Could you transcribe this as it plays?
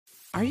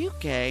Are you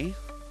gay?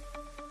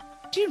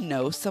 Do you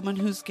know someone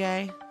who's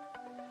gay?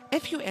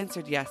 If you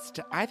answered yes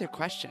to either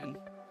question,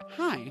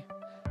 hi,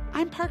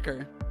 I'm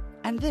Parker,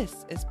 and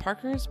this is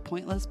Parker's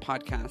Pointless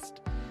Podcast,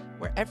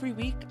 where every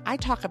week I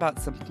talk about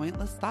some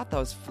pointless thought that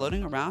was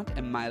floating around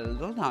in my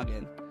little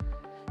noggin.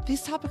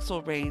 These topics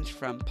will range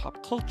from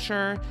pop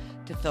culture,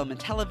 to film and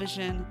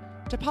television,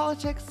 to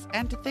politics,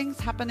 and to things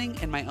happening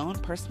in my own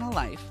personal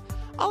life,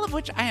 all of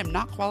which I am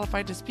not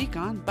qualified to speak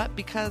on, but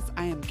because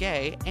I am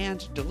gay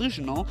and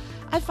delusional,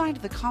 I find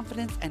the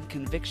confidence and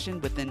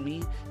conviction within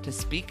me to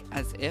speak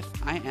as if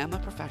I am a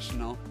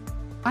professional.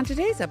 On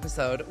today's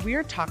episode, we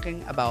are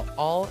talking about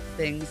all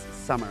things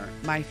summer,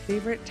 my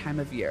favorite time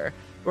of year.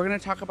 We're going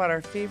to talk about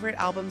our favorite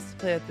albums to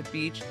play at the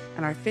beach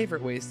and our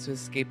favorite ways to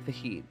escape the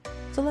heat.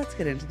 So let's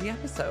get into the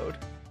episode.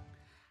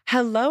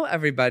 Hello,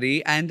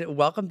 everybody, and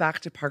welcome back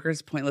to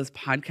Parker's Pointless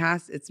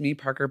Podcast. It's me,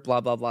 Parker,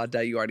 blah, blah, blah, duh,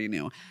 you already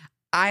knew.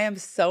 I am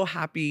so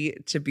happy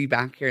to be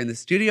back here in the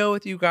studio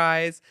with you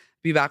guys,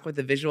 be back with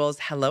the visuals.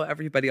 Hello,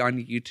 everybody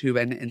on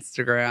YouTube and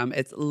Instagram.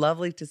 It's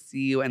lovely to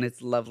see you, and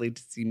it's lovely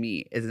to see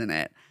me, isn't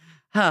it?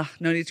 No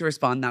need to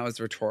respond. That was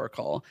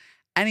rhetorical.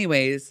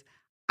 Anyways,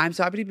 I'm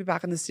so happy to be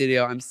back in the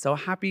studio. I'm so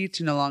happy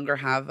to no longer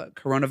have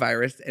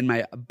coronavirus in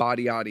my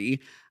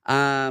body.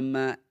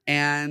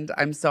 And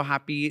I'm so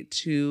happy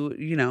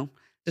to,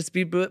 just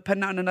be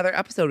putting out another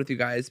episode with you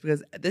guys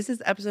because this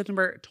is episode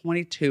number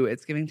 22.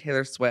 It's giving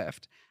Taylor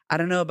Swift. I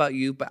don't know about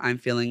you, but I'm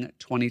feeling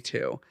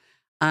 22.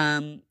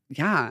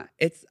 Yeah,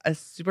 it's a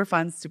super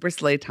fun, super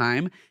slay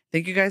time.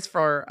 Thank you guys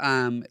for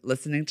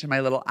listening to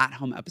my little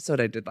at-home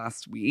episode I did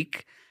last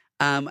week.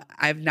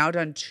 I've now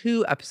done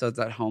 2 episodes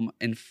at home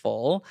in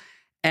full.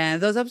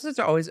 And those episodes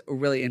are always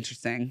really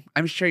interesting.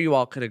 I'm sure you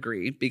all could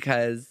agree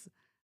because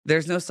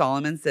there's no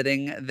Solomon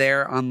sitting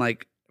there on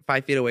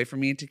 5 feet away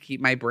from me to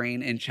keep my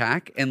brain in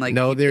check. And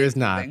no, there is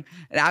not.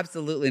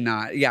 Absolutely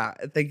not. Yeah.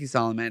 Thank you,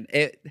 Solomon.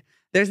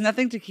 There's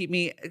nothing to keep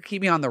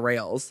me on the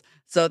rails.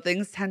 So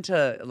things tend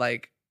to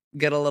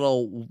get a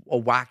little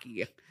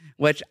wacky,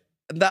 which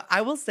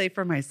I will say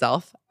for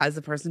myself as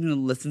a person who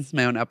listens to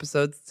my own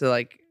episodes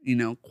to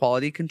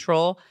quality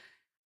control.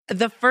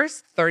 The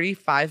first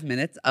 35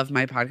 minutes of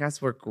my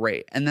podcast were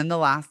great. And then the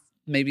last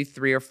maybe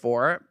 3 or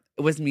 4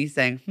 was me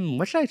saying,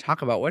 what should I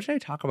talk about? What should I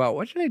talk about?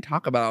 What should I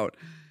talk about?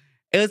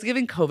 It was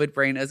giving COVID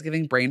brain. It was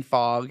giving brain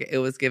fog. It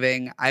was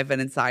giving, I've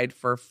been inside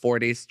for 4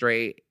 days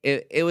straight.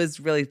 It was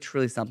really,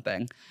 truly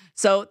something.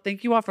 So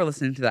thank you all for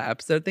listening to that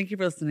episode. Thank you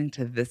for listening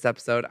to this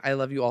episode. I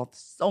love you all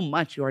so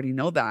much. You already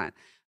know that.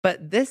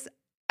 But this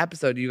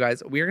episode, you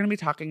guys, we're going to be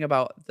talking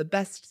about the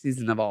best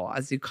season of all,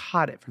 as you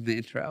caught it from the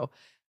intro.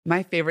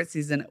 My favorite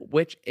season,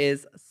 which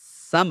is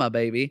summer,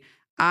 baby.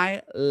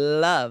 I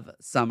love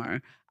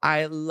summer.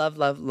 I love,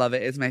 love, love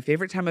it. It's my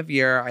favorite time of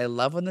year. I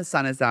love when the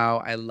sun is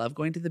out. I love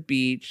going to the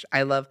beach.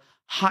 I love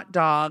hot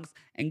dogs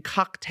and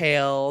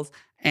cocktails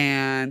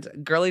and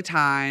girly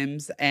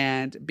times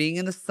and being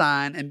in the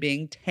sun and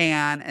being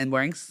tan and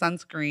wearing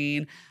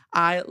sunscreen.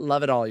 I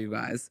love it all, you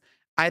guys.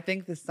 I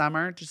think the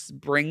summer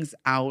just brings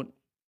out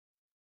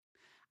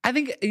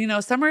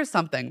summer is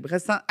something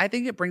because I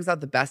think it brings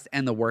out the best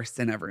and the worst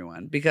in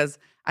everyone because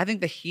I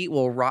think the heat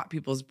will rot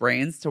people's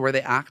brains to where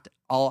they act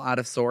all out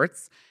of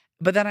sorts.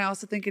 But then I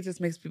also think it just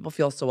makes people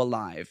feel so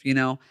alive.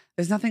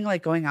 There's nothing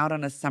like going out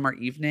on a summer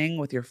evening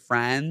with your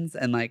friends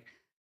and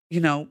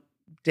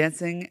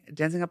dancing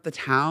up the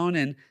town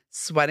and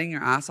sweating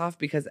your ass off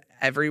because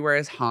everywhere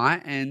is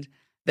hot and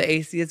the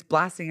AC is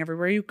blasting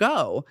everywhere you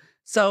go.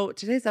 So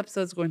today's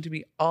episode is going to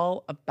be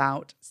all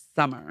about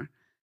summer.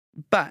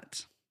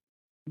 But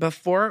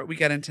before we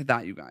get into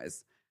that, you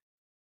guys,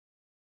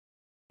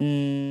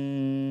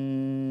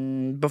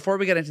 before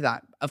we get into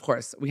that, of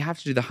course, we have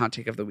to do the hot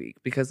take of the week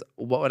because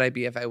what would I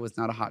be if I was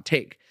not a hot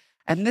take?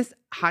 And this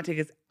hot take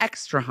is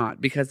extra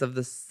hot because of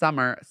the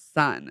summer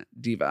sun,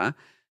 diva.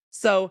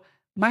 So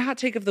my hot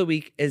take of the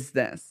week is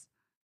this.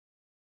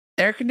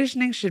 Air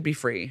conditioning should be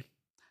free.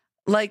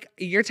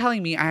 You're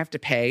telling me I have to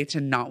pay to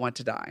not want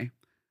to die.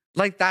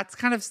 That's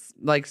kind of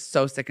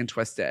so sick and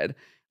twisted.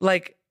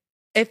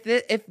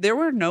 If there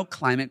were no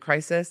climate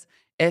crisis,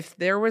 if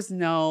there was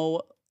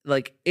no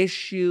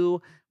issue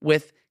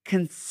with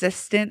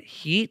consistent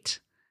heat,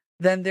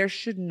 then there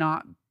should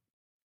not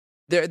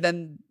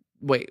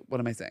wait, what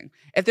am I saying?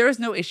 If there was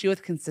no issue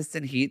with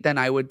consistent heat, then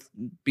I would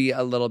be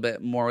a little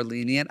bit more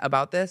lenient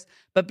about this.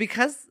 But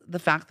because the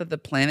fact that the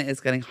planet is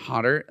getting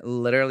hotter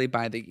literally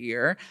by the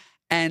year,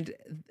 and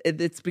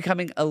it's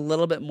becoming a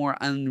little bit more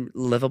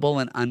unlivable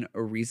and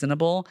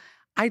unreasonable,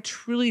 I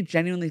truly,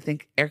 genuinely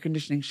think air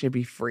conditioning should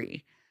be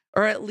free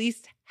or at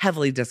least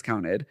heavily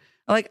discounted.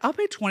 I'll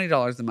pay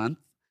 $20 a month,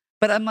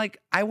 but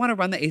I want to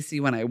run the AC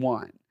when I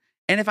want.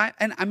 And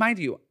mind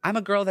you, I'm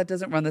a girl that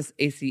doesn't run this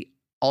AC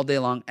all day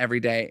long, every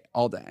day,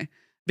 all day.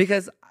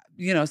 Because,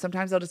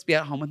 sometimes I'll just be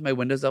at home with my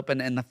windows open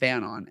and the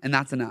fan on, and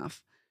that's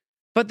enough.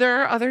 But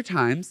there are other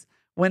times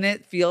when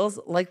it feels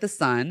like the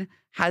sun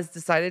has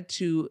decided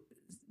to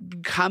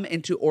come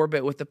into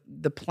orbit with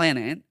the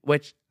planet,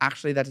 which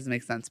actually that doesn't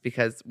make sense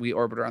because we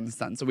orbit around the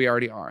sun, so we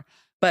already are.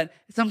 But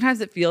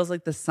sometimes it feels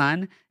like the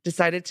sun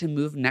decided to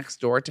move next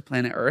door to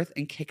planet Earth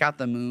and kick out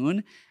the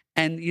moon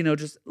and,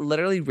 just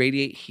literally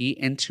radiate heat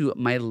into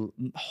my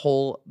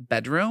whole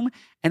bedroom.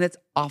 And it's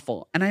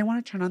awful. And I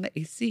want to turn on the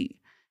AC.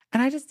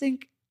 And I just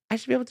think I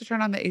should be able to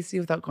turn on the AC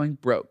without going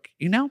broke,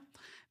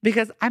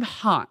 because I'm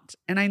hot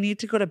and I need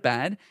to go to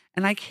bed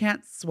and I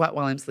can't sweat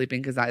while I'm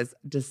sleeping because that is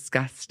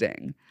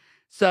disgusting.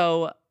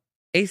 So,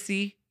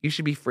 AC, you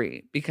should be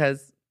free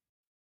because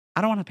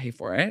I don't want to pay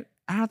for it.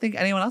 I don't think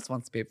anyone else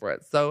wants to pay for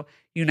it. So,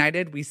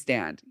 united, we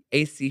stand.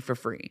 AC for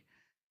free.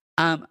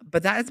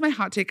 But that is my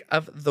hot take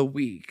of the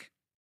week.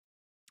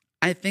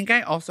 I think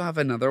I also have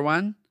another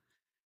one.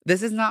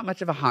 This is not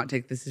much of a hot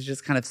take. This is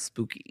just kind of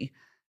spooky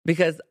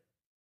because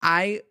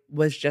I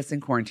was just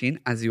in quarantine,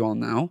 as you all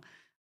know.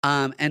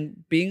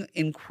 And being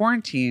in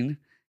quarantine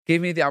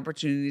gave me the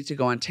opportunity to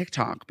go on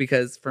TikTok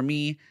because for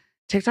me,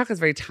 TikTok is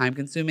very time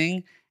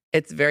consuming.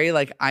 It's very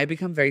I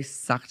become very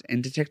sucked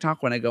into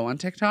TikTok when I go on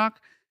TikTok.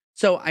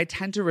 So I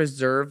tend to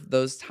reserve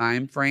those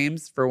time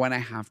frames for when I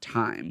have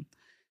time.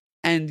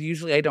 And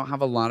usually I don't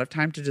have a lot of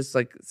time to just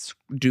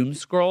doom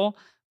scroll.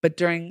 But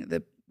during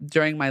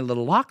my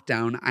little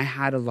lockdown, I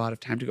had a lot of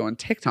time to go on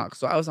TikTok.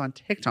 So I was on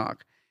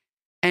TikTok.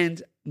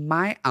 And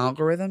my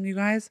algorithm, you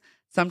guys,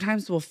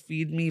 sometimes will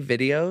feed me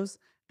videos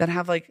that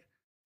have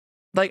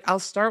I'll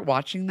start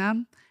watching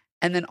them.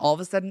 And then all of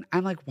a sudden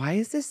I'm like, why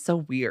is this so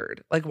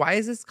weird? Why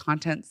is this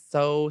content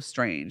so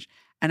strange?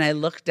 And I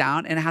look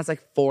down and it has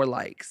 4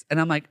 likes. And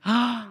I'm like,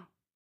 oh,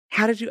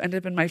 how did you end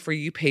up in my For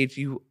You page,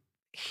 you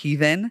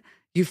heathen?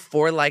 You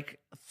 4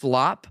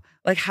 flop?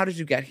 How did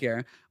you get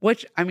here?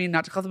 Which, I mean,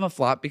 not to call them a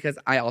flop because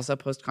I also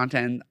post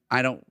content.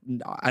 I don't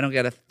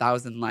get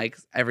 1,000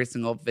 likes every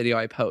single video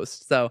I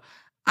post. So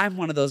I'm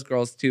one of those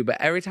girls too.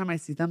 But every time I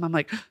see them, I'm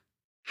like,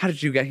 how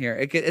did you get here?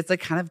 It's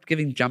kind of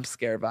giving jump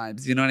scare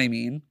vibes. You know what I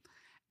mean?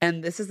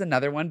 And this is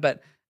another one,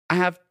 but I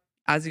have,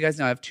 as you guys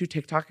know, I have 2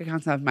 TikTok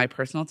accounts. I have my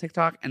personal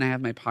TikTok and I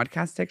have my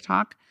podcast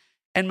TikTok.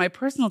 And my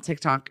personal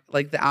TikTok,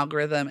 the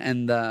algorithm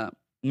and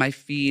my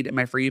feed and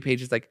my For You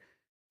page is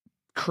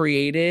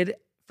created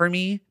for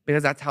me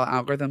because that's how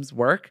algorithms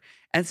work.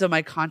 And so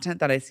my content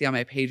that I see on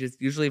my page is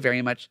usually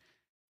very much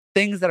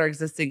things that are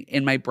existing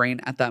in my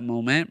brain at that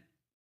moment.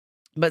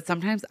 But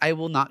sometimes I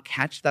will not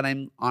catch that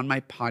I'm on my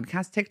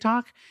podcast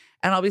TikTok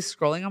and I'll be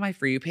scrolling on my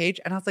For You page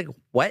and I was like,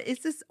 what is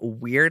this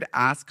weird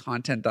ass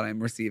content that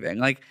I'm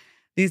receiving?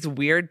 These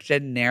weird,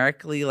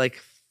 generically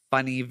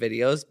funny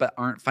videos, but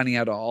aren't funny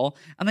at all.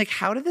 I'm like,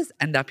 how did this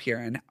end up here?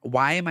 And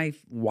why am I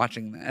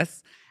watching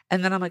this?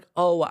 And then I'm like,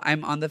 oh,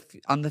 I'm on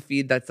the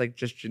feed that's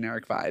just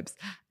generic vibes.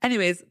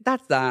 Anyways,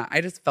 that's that.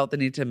 I just felt the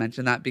need to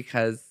mention that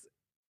because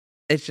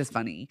it's just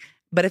funny.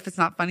 But if it's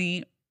not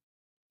funny,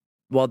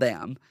 well,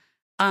 damn.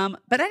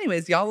 But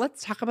anyways, y'all,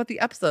 let's talk about the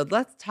episode.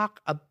 Let's talk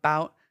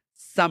about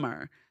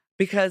summer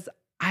because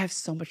I have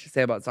so much to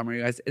say about summer,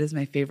 you guys. It is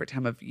my favorite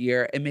time of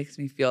year. It makes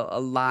me feel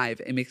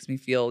alive. It makes me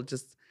feel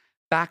just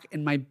back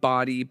in my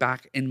body,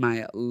 back in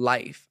my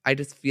life. I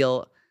just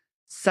feel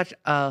such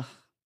a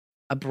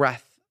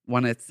breath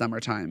when it's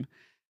summertime.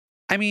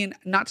 I mean,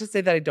 not to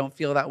say that I don't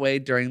feel that way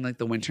during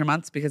the winter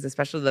months because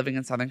especially living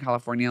in Southern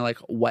California,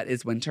 what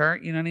is winter?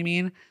 You know what I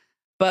mean?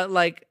 But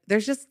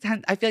there's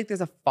I feel like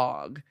there's a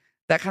fog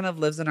that kind of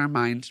lives in our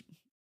mind.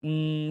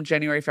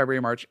 January,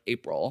 February, March,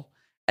 April.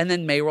 And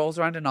then May rolls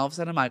around and all of a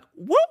sudden I'm like,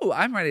 whoa,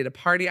 I'm ready to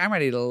party. I'm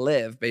ready to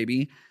live,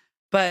 baby.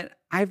 But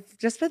I've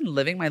just been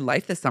living my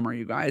life this summer,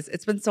 you guys.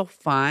 It's been so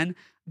fun.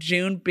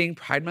 June being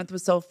Pride Month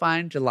was so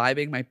fun. July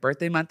being my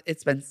birthday month.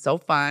 It's been so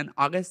fun.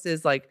 August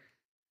is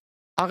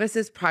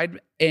Pride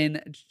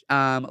in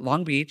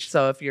Long Beach.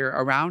 So if you're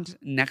around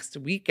next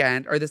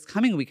weekend or this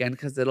coming weekend,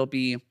 because it'll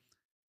be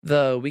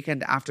the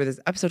weekend after this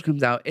episode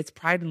comes out, it's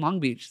Pride in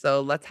Long Beach.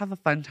 So let's have a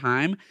fun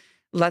time.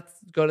 Let's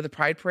go to the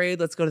Pride Parade.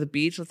 Let's go to the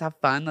beach. Let's have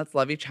fun. Let's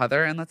love each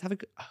other. And let's have a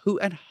hoot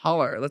and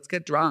holler. Let's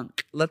get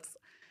drunk. Let's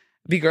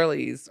be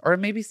girlies or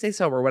maybe stay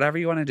sober, whatever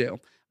you want to do.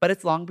 But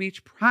it's Long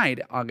Beach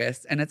Pride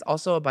August. And it's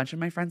also a bunch of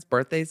my friends'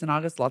 birthdays in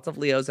August. Lots of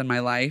Leos in my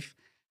life.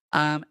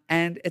 And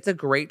it's a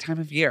great time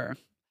of year.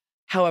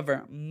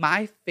 However,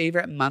 my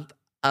favorite month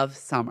of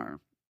summer,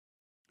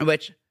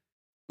 which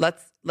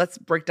let's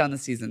break down the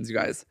seasons, you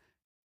guys.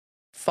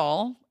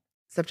 Fall,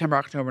 September,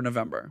 October,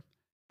 November.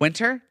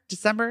 Winter,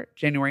 December,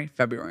 January,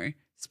 February.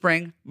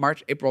 Spring,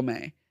 March, April,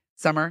 May.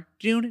 Summer,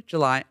 June,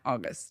 July,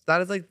 August.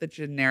 That is the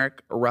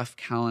generic rough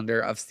calendar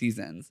of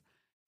seasons.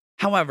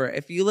 However,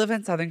 if you live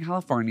in Southern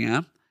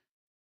California,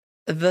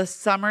 the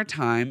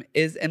summertime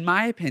is, in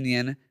my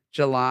opinion,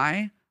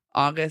 July,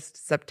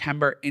 August,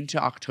 September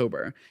into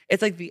October.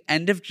 It's the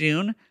end of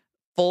June,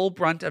 full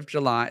brunt of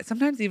July,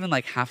 sometimes even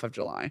half of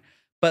July.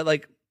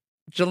 But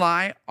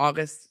July,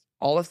 August,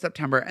 all of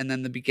September, and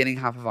then the beginning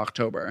half of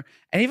October.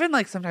 And even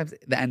sometimes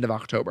the end of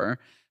October.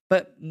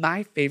 But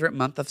my favorite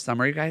month of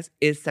summer, you guys,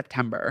 is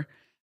September.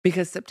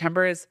 Because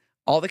September is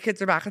all the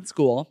kids are back in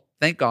school.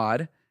 Thank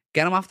God.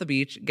 Get them off the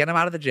beach. Get them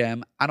out of the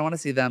gym. I don't want to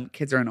see them.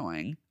 Kids are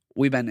annoying.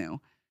 We've been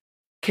new.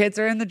 kids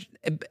are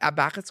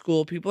back at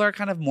school. People are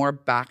kind of more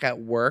back at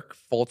work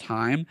full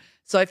time.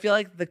 So I feel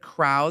like the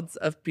crowds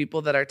of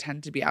people that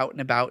tend to be out and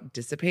about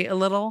dissipate a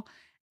little,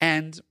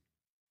 and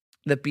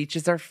the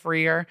beaches are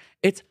freer.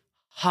 It's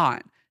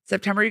hot.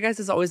 September, you guys,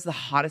 is always the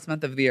hottest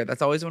month of the year.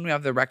 That's always when we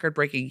have the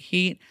record-breaking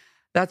heat.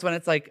 That's when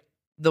it's like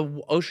the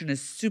ocean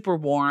is super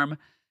warm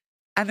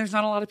and there's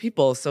not a lot of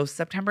people. So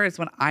September is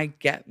when I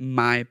get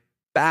my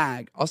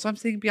bag. Also, I'm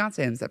seeing Beyonce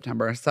in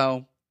September.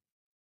 So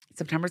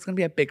September is going to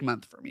be a big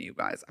month for me, you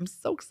guys. I'm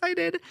so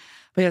excited.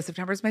 But yeah,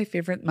 September is my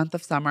favorite month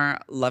of summer.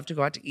 Love to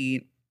go out to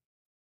eat,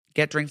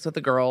 get drinks with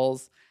the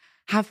girls,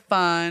 have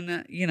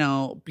fun,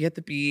 be at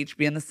the beach,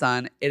 be in the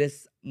sun. It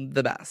is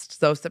the best.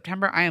 So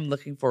September, I am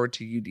looking forward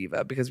to you,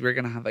 Diva, because we're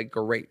going to have a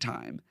great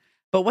time.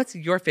 But what's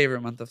your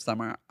favorite month of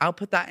summer? I'll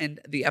put that in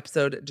the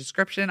episode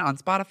description on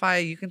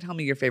Spotify. You can tell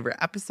me your favorite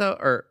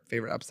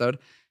episode.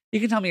 You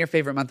can tell me your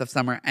favorite month of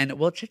summer and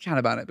we'll chit chat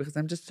about it because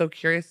I'm just so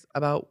curious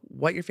about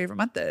what your favorite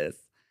month is.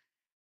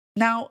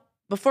 Now,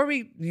 before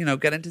we,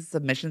 get into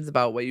submissions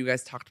about what you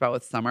guys talked about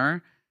with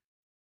summer,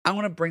 I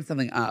want to bring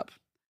something up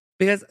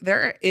because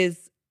there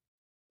is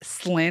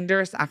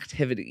slanderous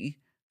activity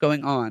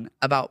going on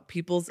about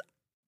people's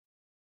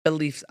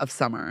beliefs of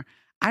summer.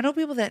 I know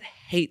people that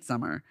hate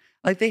summer.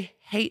 Like they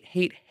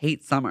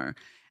hate summer.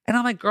 And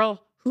I'm like,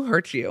 girl, who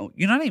hurt you?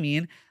 You know what I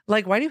mean?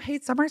 Like, why do you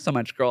hate summer so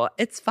much, girl?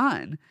 It's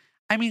fun.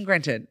 I mean,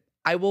 granted,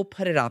 I will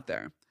put it out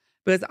there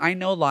because I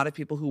know a lot of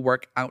people who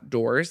work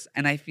outdoors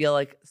and I feel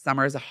like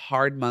summer is a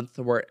hard month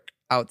to work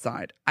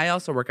outside. I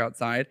also work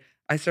outside.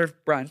 I serve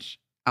brunch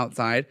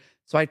outside.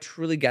 So I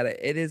truly get it.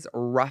 It is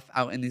rough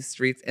out in these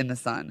streets in the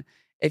sun.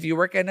 If you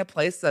work in a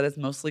place that is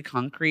mostly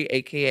concrete,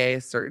 AKA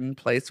a certain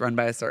place run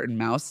by a certain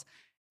mouse,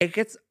 it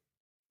gets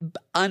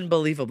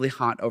unbelievably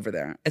hot over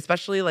there,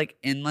 especially like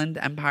inland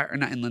empire, or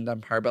not inland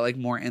empire, but like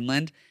more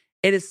inland.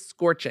 It is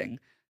scorching.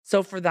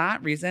 So for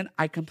that reason,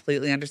 I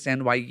completely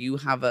understand why you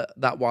have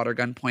that water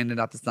gun pointed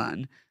at the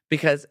sun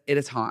because it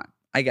is hot.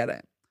 I get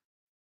it.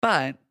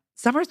 But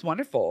summer is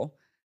wonderful.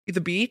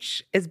 The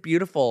beach is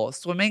beautiful.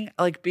 Swimming,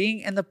 like being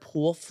in the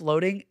pool,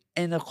 floating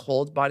in a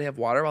cold body of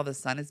water while the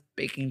sun is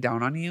baking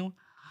down on you.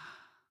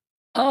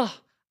 Oh,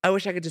 I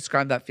wish I could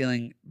describe that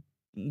feeling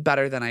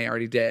better than I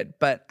already did,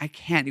 but I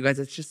can't, you guys.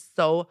 It's just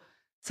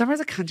summer is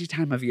a country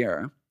time of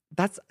year.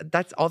 That's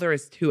all there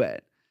is to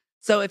it.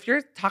 So if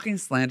you're talking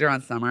slander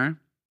on summer,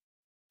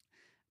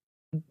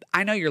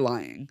 I know you're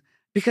lying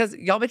because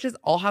y'all bitches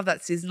all have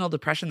that seasonal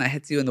depression that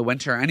hits you in the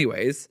winter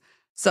anyways.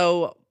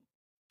 So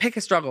pick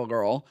a struggle,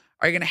 girl.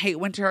 Are you going to hate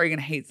winter or are you going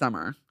to hate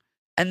summer?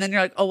 And then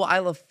you're like, oh, well, I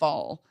love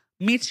fall.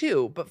 Me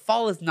too, but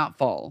fall is not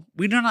fall.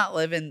 We do not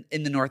live in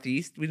the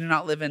Northeast. We do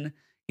not live in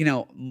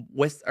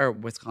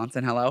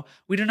Wisconsin, hello.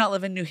 We do not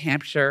live in New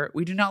Hampshire.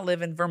 We do not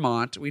live in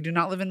Vermont. We do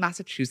not live in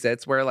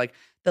Massachusetts where like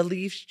the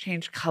leaves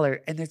change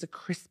color and there's a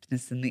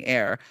crispness in the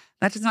air.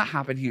 That does not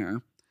happen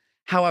here.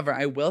 However,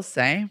 I will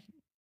say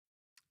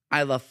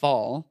I love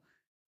fall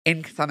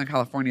in Southern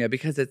California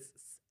because it's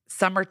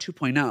summer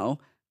 2.0,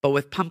 but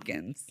with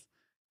pumpkins.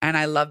 And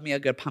I love me a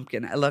good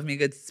pumpkin. I love me a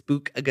good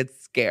spook, a good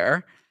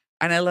scare.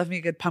 And I love me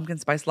a good pumpkin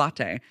spice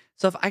latte.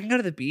 So if I can go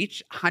to the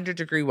beach,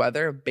 100-degree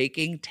weather,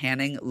 baking,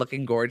 tanning,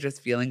 looking gorgeous,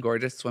 feeling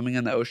gorgeous, swimming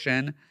in the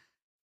ocean,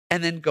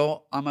 and then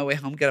go on my way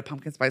home, get a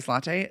pumpkin spice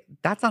latte,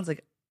 that sounds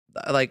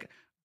like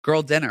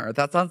girl dinner.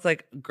 That sounds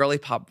like girly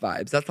pop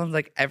vibes. That sounds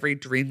like every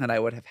dream that I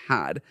would have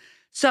had.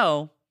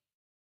 So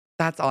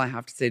that's all I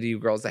have to say to you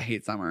girls that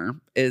hate summer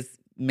is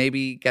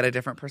maybe get a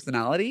different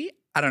personality.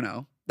 I don't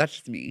know. That's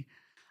just me.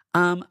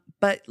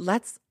 But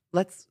let's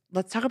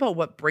talk about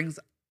what brings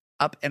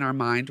up in our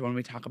mind when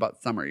we talk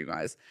about summer, you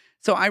guys.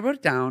 So I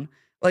wrote down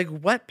like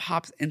what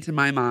pops into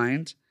my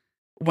mind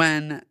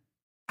when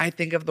I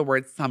think of the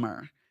word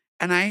summer.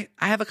 And I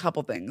have a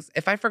couple things.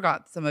 If I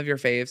forgot some of your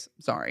faves,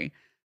 sorry.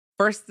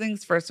 First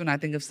things first, when I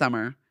think of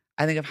summer,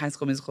 I think of High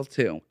School Musical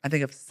 2. I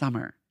think of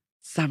summer.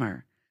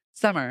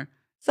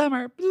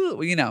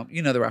 Blue. You know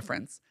the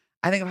reference.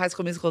 I think of High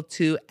School Musical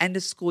 2, end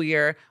of school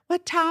year.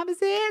 What time is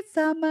it?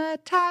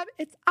 Summertime.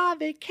 It's our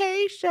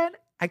vacation.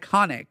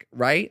 Iconic,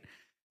 right?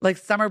 Like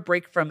summer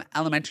break from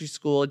elementary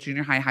school,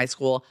 junior high, high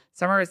school.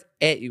 Summer is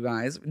it, you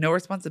guys. No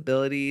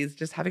responsibilities,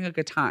 just having a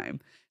good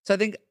time. So I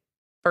think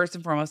first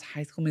and foremost,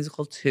 High School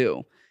Musical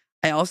 2.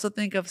 I also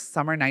think of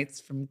summer nights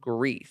from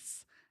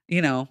Greece.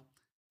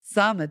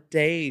 Summer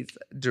days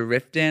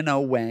drifting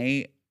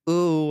away.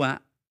 Ooh,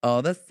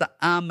 oh, the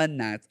summer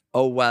nights.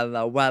 Oh,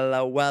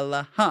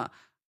 wella, huh?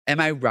 Am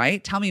I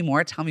right? Tell me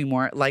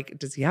more. Like,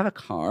 does he have a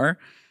car?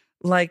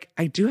 Like,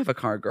 I do have a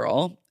car,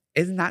 girl.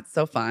 Isn't that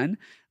so fun?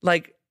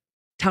 Like,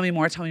 tell me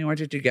more.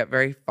 Did you get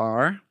very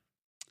far?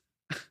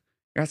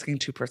 You're asking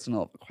too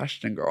personal of a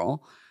question,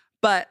 girl.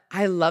 But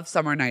I love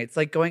summer nights.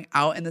 Like going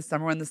out in the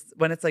summer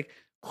when it's like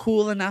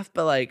cool enough,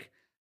 but like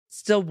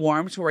still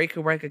warm to where you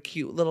could wear like a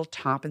cute little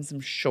top and some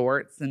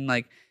shorts and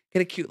like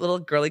get a cute little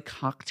girly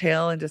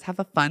cocktail and just have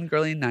a fun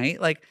girly night.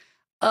 Like,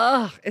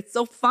 it's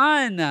so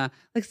fun.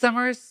 Like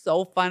summer is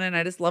so fun. And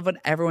I just love when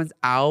everyone's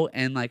out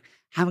and like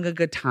having a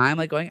good time,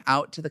 like going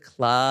out to the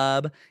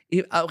club.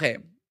 Okay.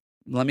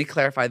 let me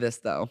clarify this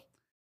though.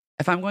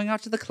 If I'm going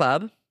out to the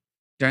club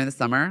during the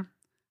summer,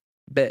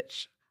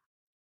 bitch,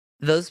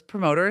 those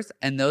promoters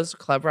and those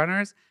club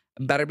runners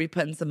better be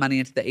putting some money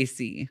into the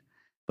AC,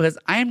 because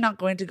I am not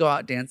going to go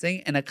out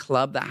dancing in a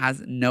club that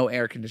has no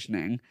air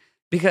conditioning,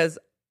 because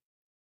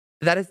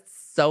that is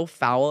so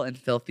foul and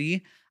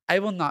filthy. I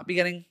will not be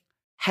getting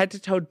head to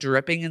toe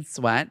dripping in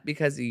sweat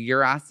because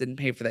your ass didn't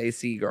pay for the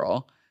AC,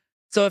 girl.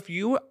 So if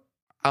you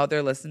out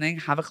there listening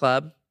have a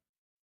club,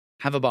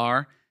 have a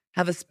bar,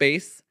 have a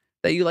space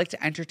that you like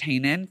to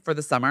entertain in for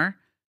the summer,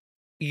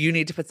 you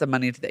need to put some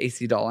money into the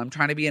AC doll. I'm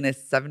trying to be in a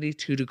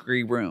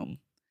 72-degree room.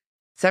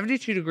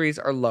 72 degrees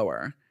or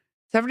lower.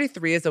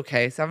 73 is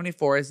okay.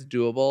 74 is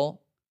doable.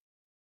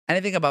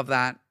 Anything above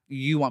that,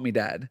 you want me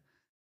dead.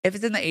 If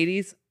it's in the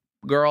 80s,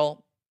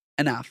 girl,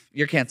 enough.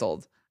 You're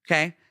canceled.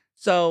 Okay?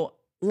 So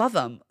love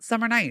them.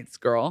 Summer nights,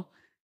 girl.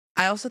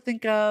 I also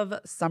think of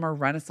Summer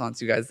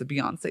Renaissance, you guys, the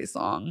Beyonce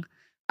song.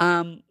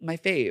 My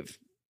fave.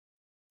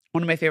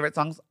 One of my favorite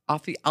songs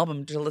off the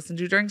album to listen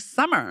to during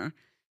summer.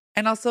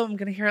 And also, I'm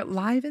going to hear it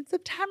live in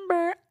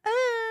September.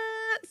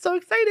 So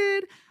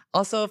excited.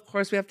 Also, of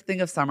course, we have to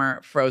think of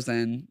summer.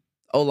 Frozen,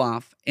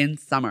 Olaf, in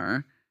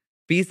summer.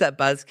 Bees that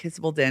buzz,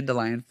 kissable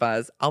dandelion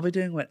fuzz. I'll be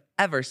doing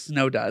whatever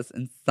snow does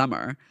in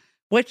summer.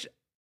 Which,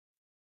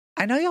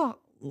 I know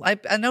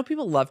I know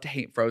people love to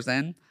hate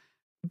Frozen.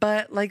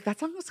 But like that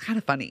song was kind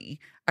of funny.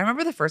 I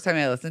remember the first time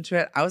I listened to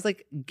it, I was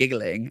like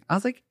giggling. I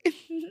was like,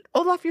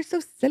 Olaf, you're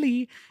so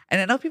silly. And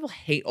I know people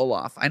hate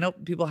Olaf. I know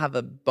people have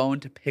a bone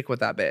to pick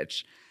with that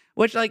bitch.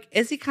 Which, like,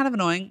 is he kind of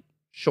annoying?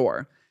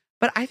 Sure.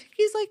 But I think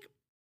he's like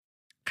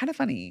kind of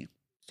funny.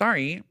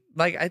 Sorry.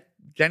 Like, I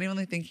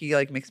genuinely think he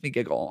like makes me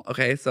giggle.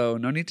 Okay. So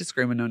no need to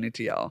scream and no need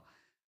to yell.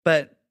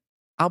 But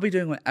I'll be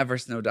doing whatever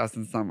snow does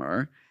in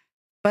summer.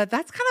 But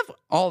that's kind of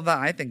all that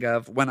I think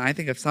of when I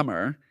think of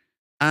summer.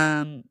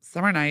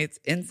 Summer nights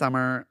in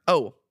summer.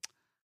 Oh,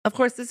 of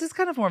course, this is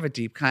kind of more of a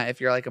deep cut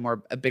if you're like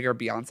a bigger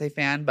Beyonce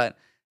fan, but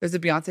there's a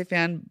Beyonce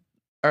fan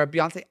or a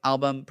Beyonce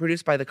album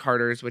produced by the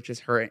Carters, which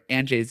is her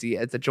and Jay-Z.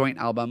 It's a joint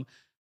album.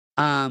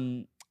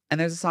 And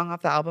there's a song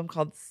off the album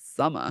called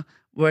Summer,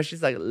 where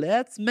she's like,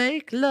 let's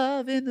make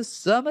love in the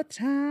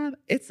summertime.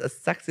 It's a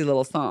sexy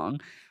little song.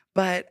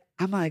 But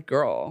I'm like,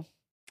 girl,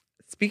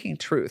 speaking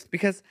truth,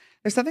 because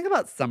there's something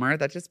about summer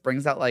that just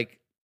brings out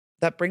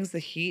that brings the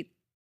heat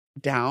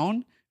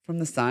down from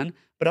the sun,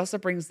 but also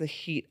brings the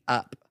heat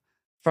up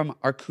from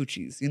our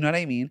coochies. You know what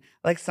I mean?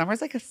 Like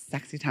summer's like a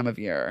sexy time of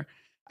year.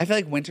 I feel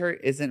like winter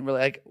isn't really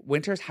like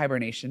winter's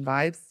hibernation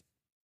vibes,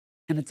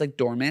 and it's like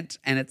dormant,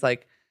 and it's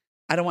like,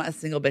 I don't want a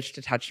single bitch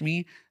to touch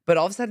me. But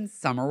all of a sudden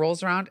summer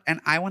rolls around and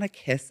I want to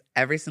kiss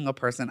every single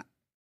person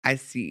I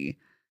see.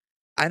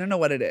 I don't know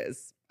what it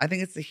is. I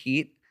think it's the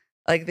heat.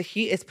 Like the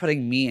heat is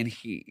putting me in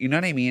heat. You know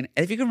what I mean?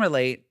 And if you can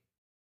relate,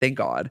 thank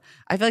God.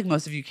 I feel like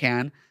most of you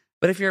can.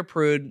 But if you're a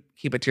prude,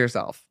 keep it to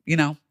yourself, you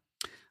know?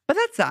 But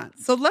that's that.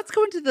 So let's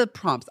go into the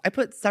prompts. I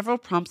put several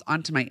prompts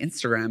onto my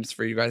Instagrams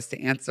for you guys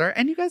to answer.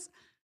 And you guys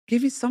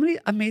gave me so many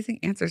amazing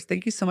answers.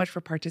 Thank you so much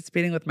for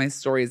participating with my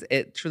stories.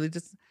 It truly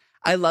just,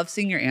 I love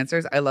seeing your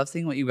answers. I love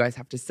seeing what you guys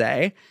have to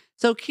say.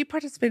 So keep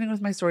participating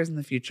with my stories in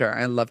the future.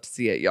 I love to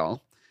see it,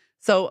 y'all.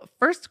 So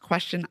first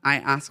question I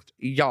asked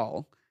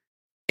y'all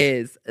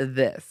is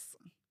this.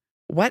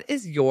 What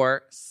is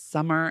your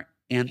summer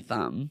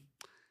anthem?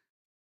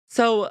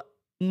 So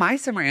my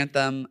summer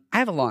anthem, I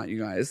have a lot, you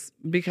guys,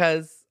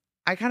 because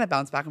I kind of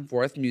bounce back and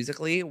forth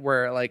musically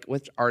where like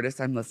which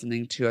artist I'm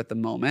listening to at the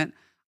moment.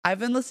 I've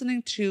been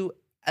listening to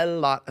a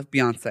lot of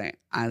Beyonce,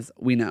 as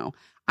we know.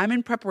 I'm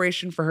in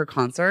preparation for her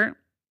concert,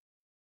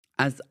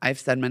 as I've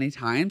said many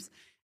times,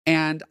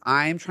 and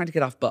I'm trying to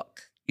get off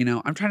book. You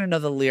know, I'm trying to know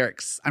the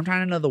lyrics. I'm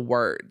trying to know the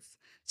words.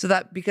 So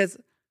that, because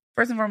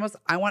first and foremost,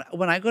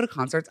 when I go to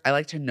concerts, I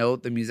like to know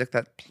the music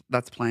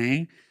that's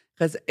playing,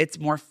 because it's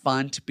more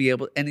fun to be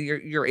able, and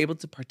you're able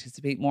to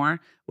participate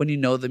more when you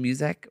know the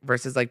music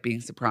versus like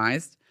being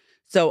surprised.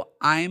 So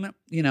I'm,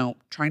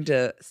 trying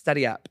to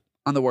study up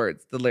on the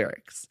words, the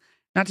lyrics.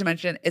 Not to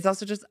mention, it's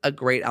also just a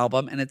great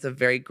album, and it's a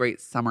very great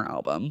summer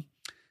album.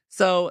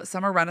 So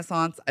Summer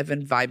Renaissance, I've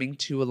been vibing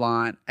to a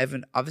lot. I've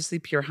been obviously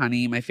Pure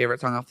Honey, my favorite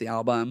song off the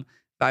album,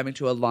 vibing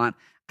to a lot.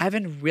 I've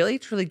been really,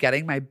 truly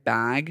getting my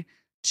bag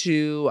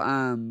to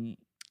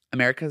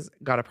America's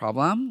Got a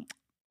Problem.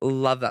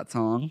 Love that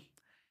song.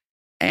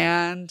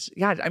 And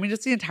yeah, I mean,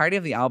 just the entirety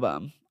of the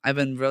album.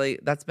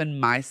 That's been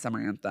my summer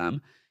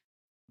anthem.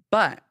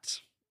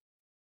 But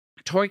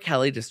Tori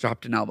Kelly just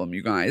dropped an album,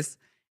 you guys.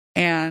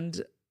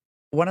 And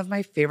one of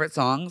my favorite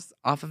songs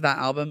off of that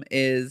album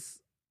is,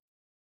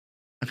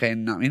 okay,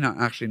 not me not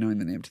actually knowing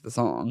the name to the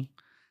song.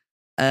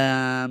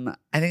 I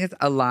think it's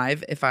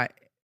Alive If I,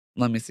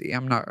 let me see.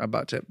 I'm not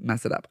about to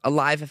mess it up.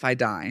 Alive If I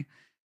Die.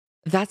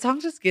 That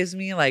song just gives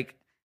me like,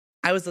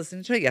 I was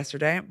listening to it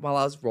yesterday while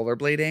I was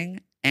rollerblading,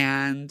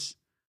 and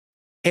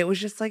it was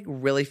just like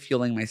really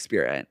fueling my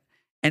spirit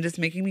and just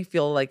making me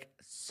feel like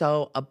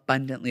so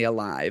abundantly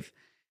alive.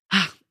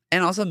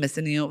 And also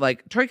Missing You,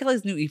 like Tori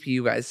Kelly's new EP,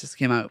 you guys, just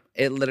came out.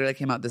 It literally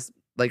came out this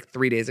like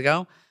 3 days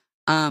ago.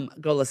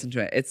 Go listen to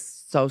it.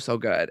 It's so, so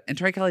good. And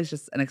Tori Kelly's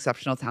just an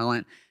exceptional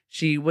talent.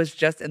 She was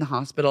just in the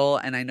hospital,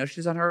 and I know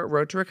she's on her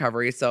road to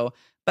recovery. So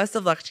best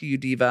of luck to you,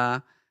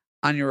 Diva,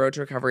 on your road to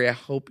recovery. I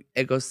hope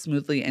it goes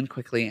smoothly and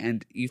quickly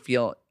and you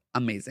feel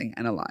amazing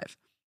and alive.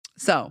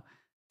 So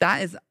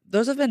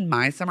those have been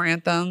my summer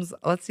anthems.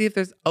 Let's see if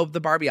there's,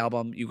 the Barbie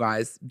album, you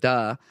guys,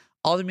 duh.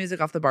 All the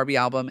music off the Barbie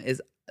album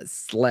is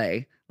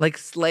slay. Like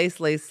slay,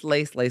 slay,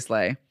 slay, slay,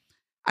 slay.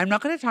 I'm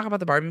not going to talk about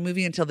the Barbie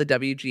movie until the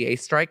WGA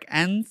strike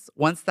ends.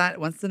 Once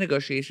the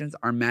negotiations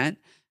are met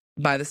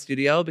by the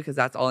studio, because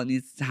that's all it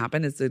needs to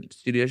happen is the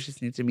studios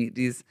just need to meet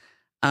these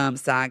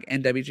SAG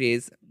and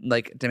WGA's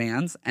like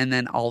demands, and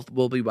then all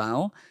will be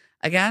well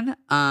again.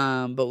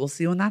 But we'll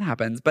see when that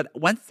happens. But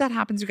once that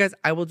happens, you guys,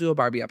 I will do a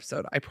Barbie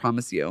episode. I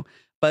promise you.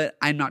 But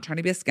I'm not trying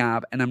to be a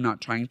scab, and I'm not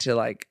trying to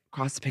like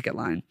cross the picket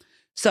line.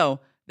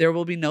 So there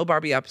will be no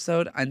Barbie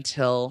episode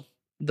until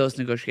those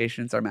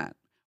negotiations are met.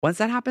 Once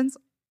that happens,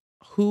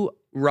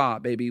 hoorah,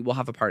 baby, we'll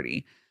have a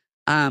party.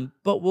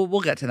 But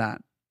we'll get to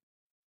that.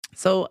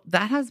 So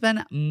that has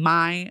been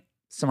my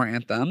summer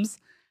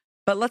anthems.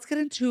 But let's get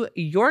into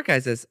your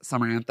guys'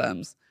 summer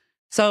anthems.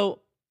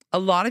 So a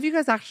lot of you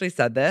guys actually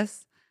said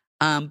this,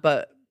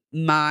 but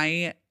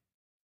I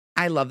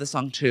love the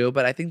song too,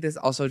 but I think this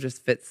also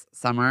just fits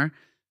summer.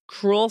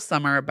 Cruel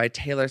Summer by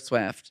Taylor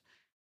Swift.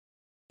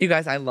 You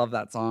guys, I love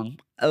that song.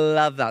 I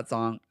love that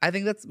song. I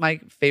think that's my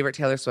favorite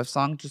Taylor Swift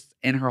song just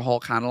in her whole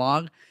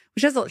catalog.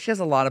 She has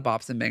a lot of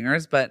bops and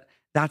bangers, but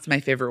that's my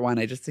favorite one.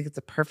 I just think it's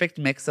a perfect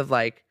mix of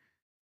like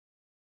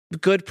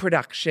good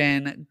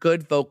production,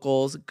 good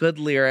vocals, good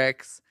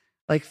lyrics,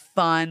 like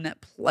fun,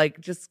 like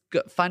just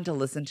fun to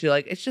listen to.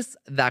 Like it's just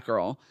that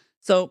girl.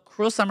 So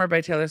Cruel Summer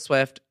by Taylor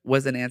Swift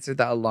was an answer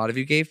that a lot of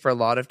you gave for a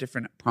lot of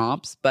different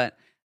prompts, but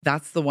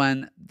that's the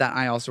one that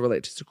I also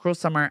relate to. So Cruel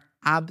Summer,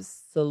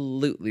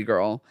 absolutely,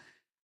 girl.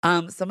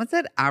 Someone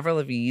said Avril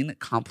Lavigne,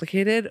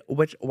 Complicated,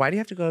 which why do you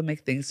have to go and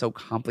make things so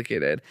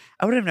complicated?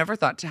 I would have never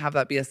thought to have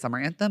that be a summer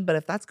anthem, but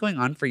if that's going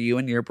on for you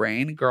and your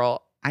brain,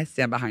 girl, I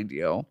stand behind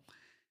you.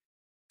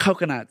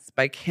 Coconuts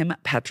by Kim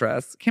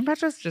Petras. Kim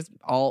Petras just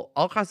all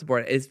across the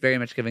board is very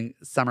much giving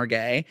summer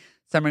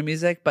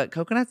music, but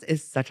Coconuts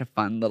is such a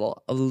fun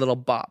little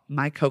bop.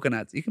 My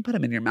coconuts, you can put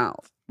them in your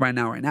mouth right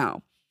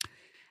now.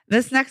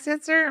 This next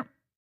answer,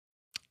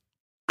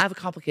 I have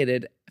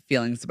complicated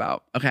feelings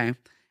about, okay?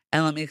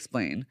 And let me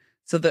explain.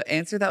 So the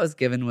answer that was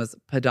given was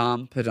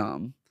Padam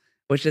Padam,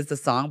 which is the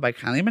song by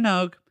Kylie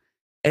Minogue.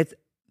 It's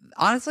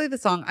honestly the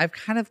song I've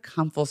kind of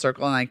come full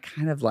circle and I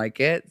kind of like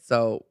it.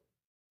 So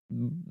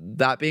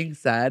that being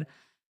said,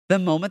 the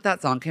moment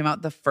that song came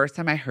out, the first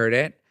time I heard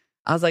it,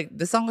 I was like,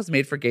 this song was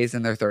made for gays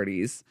in their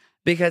 30s.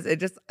 Because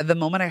the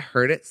moment I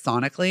heard it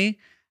sonically,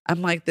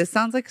 I'm like, this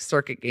sounds like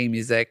circuit gay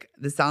music.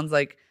 This sounds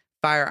like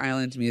Fire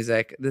Island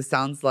music. This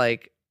sounds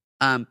like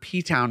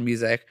P-Town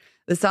music.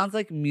 This sounds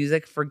like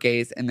music for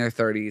gays in their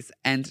 30s.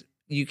 And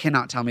you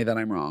cannot tell me that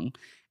I'm wrong.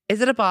 Is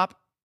it a bop?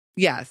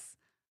 Yes.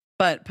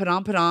 But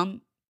Padam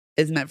Padam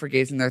is meant for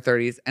gays in their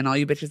 30s. And all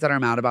you bitches that are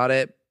mad about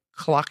it,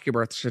 clock your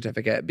birth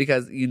certificate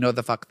because you know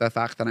the fact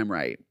that I'm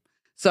right.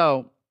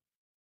 So,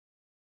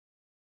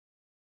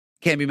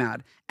 can't be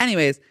mad.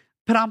 Anyways,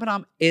 Padam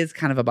Padam is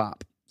kind of a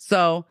bop.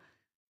 So,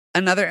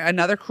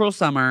 another Cruel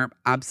Summer,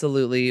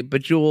 absolutely.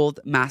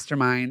 Bejeweled,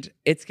 Mastermind,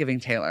 it's giving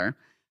Taylor.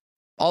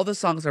 All the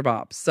songs are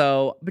bops.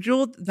 So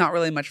Bejeweled is not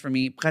really much for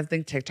me because I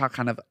think TikTok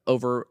kind of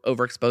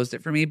overexposed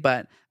it for me.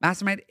 But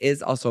Mastermind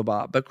is also a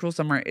bop. But Cruel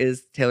Summer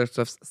is Taylor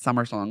Swift's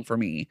summer song for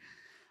me.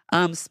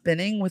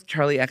 Spinning with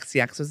Charlie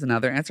XCX was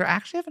another answer. I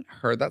actually haven't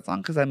heard that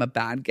song because I'm a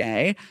bad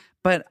gay.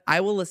 But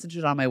I will listen to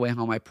it on my way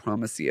home, I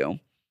promise you.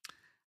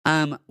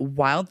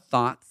 Wild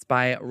Thoughts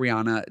by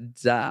Rihanna.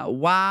 Duh.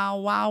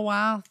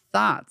 Wow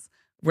thoughts.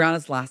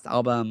 Rihanna's last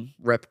album,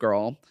 Rip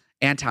Girl.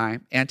 Anti.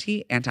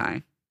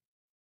 I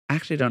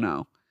actually don't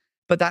know.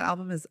 But that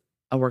album is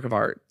a work of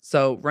art.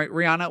 So, right,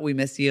 Rihanna, we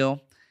miss you.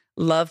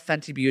 Love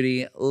Fenty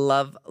Beauty.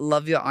 Love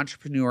the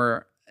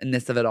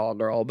entrepreneurness of it all,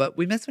 girl. But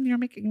we miss when you're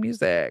making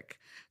music.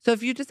 So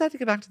if you decide to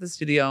get back to the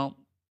studio,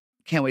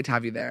 can't wait to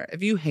have you there.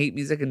 If you hate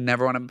music and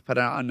never want to put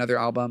out another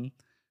album,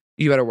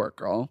 you better work,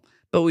 girl.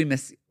 But we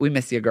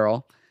miss you,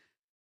 girl.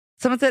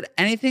 Someone said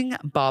anything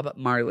Bob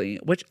Marley,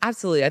 which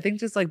absolutely, I think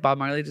just like Bob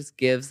Marley just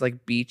gives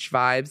like beach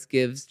vibes,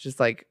 gives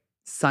just like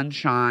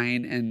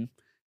sunshine. And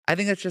I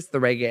think that's just the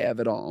reggae of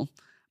it all.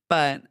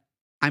 But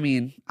I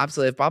mean,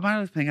 absolutely, if Bob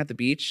Marley was playing at the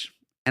beach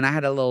and I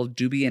had a little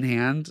doobie in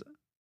hand,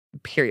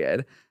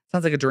 period,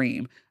 sounds like a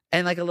dream.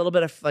 And like a little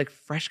bit of like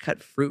fresh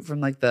cut fruit from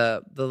like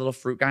the little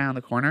fruit guy on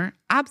the corner.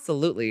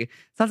 Absolutely.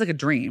 Sounds like a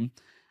dream.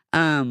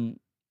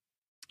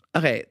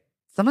 Okay.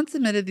 Someone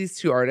submitted these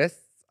two artists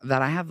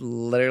that I have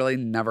literally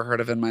never heard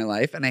of in my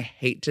life. And I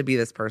hate to be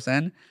this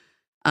person.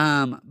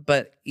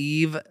 But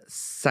Eve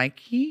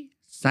Psyche,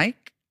 I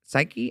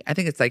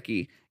think it's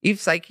Psyche. Eve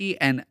Psyche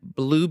and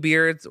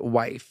Bluebeard's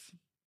Wife.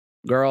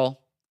 Girl,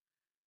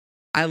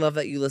 I love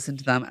that you listen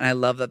to them. And I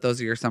love that those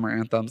are your summer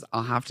anthems.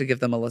 I'll have to give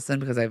them a listen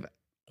because I've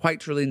quite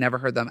truly never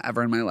heard them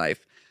ever in my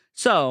life.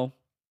 So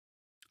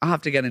I'll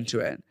have to get into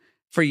it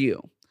for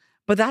you.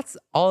 But that's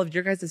all of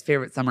your guys'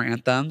 favorite summer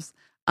anthems.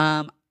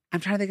 I'm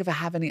trying to think if I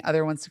have any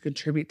other ones to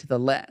contribute to the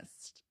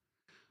list.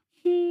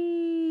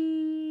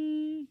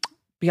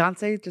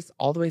 Beyonce, just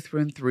all the way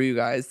through and through, you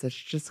guys. That's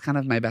just kind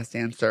of my best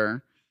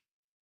answer.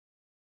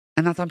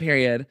 And that's on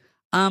period.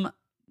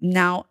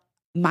 Now,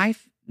 my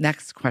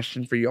next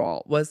question for you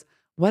all was,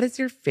 what is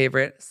your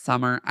favorite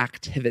summer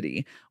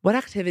activity? What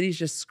activities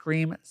just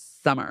scream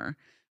summer?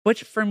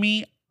 Which for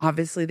me,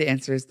 obviously the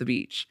answer is the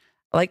beach.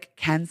 Like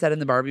Ken said in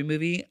the Barbie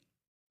movie,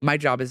 my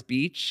job is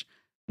beach.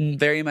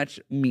 Very much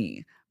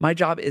me. My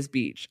job is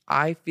beach.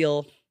 I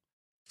feel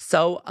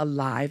so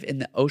alive in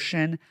the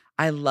ocean.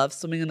 I love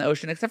swimming in the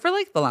ocean, except for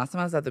like the last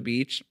time I was at the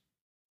beach.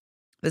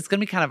 This is going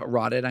to be kind of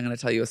rotted. I'm going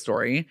to tell you a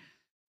story.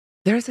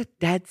 There's a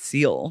dead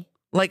seal,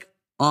 like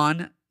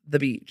on the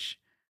beach,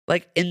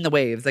 like in the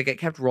waves. Like it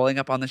kept rolling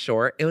up on the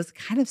shore. It was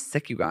kind of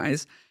sick, you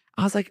guys.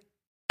 I was like,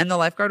 and I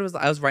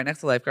was right next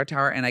to the lifeguard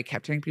tower, and I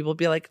kept hearing people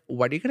be like,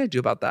 what are you going to do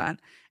about that?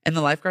 And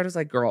the lifeguard was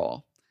like,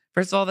 girl,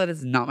 first of all, that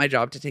is not my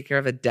job to take care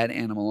of a dead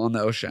animal on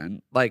the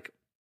ocean. Like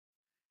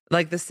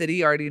the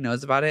city already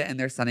knows about it and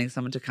they're sending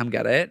someone to come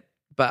get it.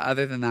 But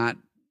other than that,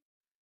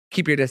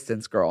 keep your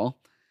distance, girl.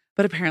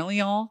 But apparently,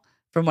 y'all,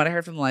 from what I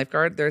heard from the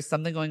lifeguard, there's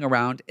something going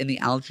around in the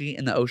algae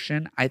in the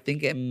ocean. I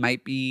think it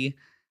might be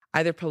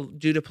either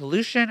due to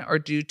pollution or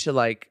due to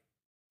like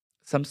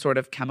some sort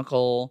of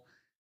chemical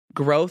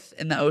growth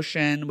in the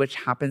ocean, which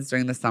happens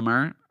during the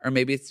summer, or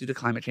maybe it's due to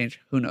climate change.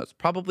 Who knows?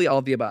 Probably all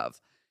of the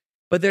above.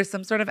 But there's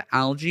some sort of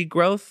algae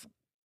growth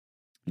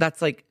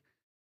that's like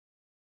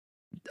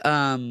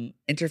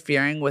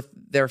interfering with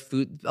their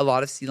food, a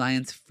lot of sea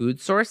lions'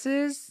 food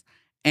sources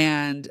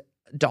and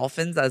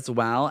dolphins as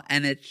well.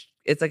 And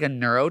it's like a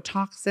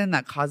neurotoxin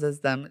that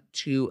causes them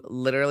to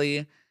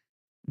literally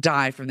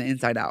die from the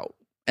inside out.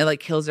 It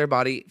like kills their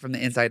body from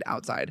the inside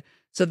outside.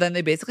 So then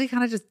they basically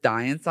kind of just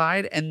die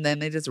inside and then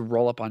they just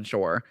roll up on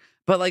shore.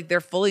 But like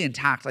they're fully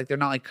intact. Like they're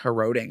not like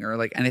corroding or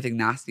like anything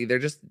nasty. They're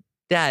just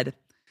dead.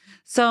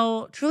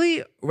 So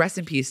truly rest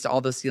in peace to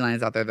all those sea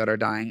lions out there that are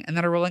dying and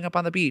that are rolling up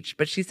on the beach.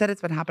 But she said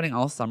it's been happening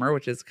all summer,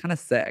 which is kind of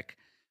sick.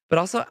 But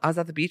also I was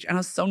at the beach and I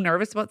was so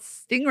nervous about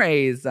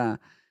stingrays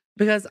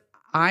because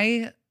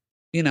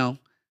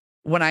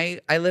when I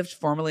lived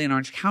formerly in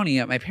Orange County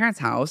at my parents'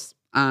 house,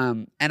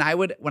 and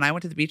when I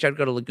went to the beach, I would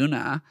go to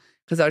Laguna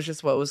because that was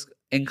just what was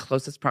in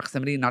closest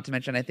proximity. Not to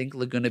mention, I think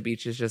Laguna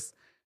Beach is just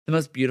the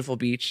most beautiful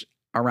beach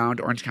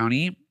around Orange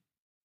County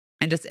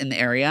and just in the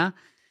area.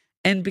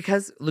 And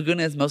because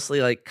Laguna is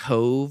mostly like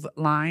cove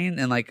line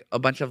and like a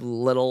bunch of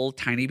little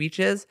tiny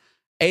beaches,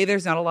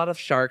 there's not a lot of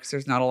sharks.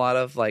 There's not a lot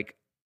of like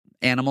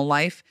animal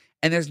life,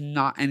 and there's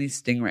not any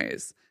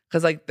stingrays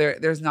because like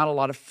there's not a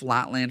lot of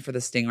flat land for the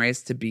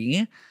stingrays to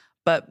be.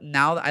 But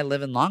now that I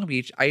live in Long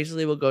Beach, I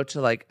usually will go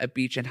to like a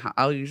beach and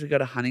I'll usually go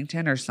to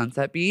Huntington or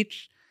Sunset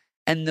Beach.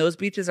 And those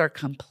beaches are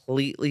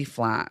completely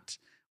flat,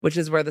 which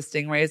is where the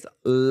stingrays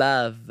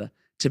love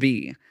to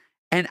be.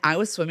 And I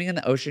was swimming in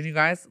the ocean, you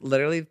guys,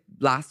 literally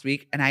last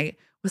week. And I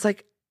was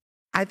like,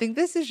 I think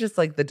this is just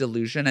like the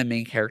delusion and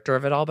main character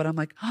of it all. But I'm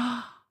like,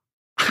 oh,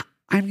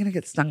 I'm going to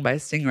get stung by a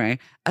stingray.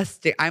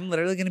 I'm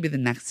literally going to be the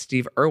next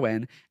Steve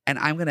Irwin and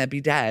I'm going to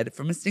be dead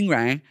from a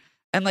stingray.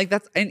 And like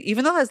and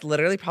even though I was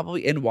literally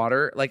probably in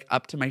water, like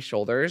up to my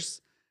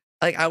shoulders,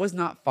 like I was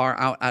not far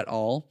out at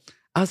all.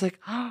 I was like,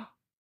 oh,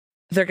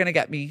 they're going to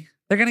get me.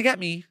 They're going to get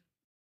me.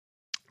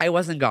 I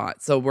wasn't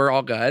got, so we're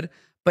all good.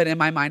 But in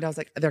my mind, I was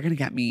like, they're going to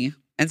get me.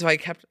 And so I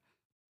kept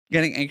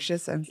getting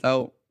anxious. And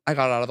so I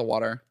got out of the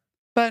water.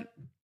 But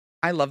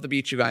I love the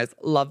beach, you guys.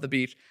 Love the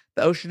beach.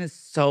 The ocean is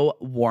so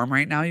warm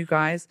right now, you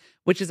guys,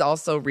 which is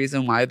also a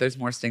reason why there's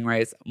more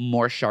stingrays,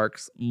 more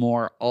sharks,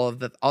 more all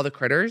the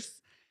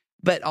critters.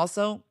 But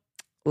also,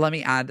 let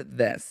me add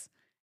this.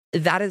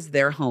 That is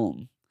their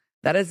home.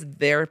 That is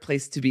their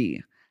place to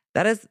be.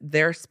 That is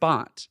their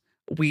spot.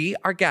 We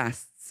are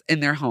guests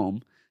in their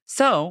home.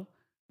 So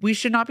we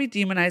should not be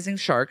demonizing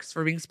sharks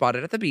for being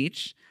spotted at the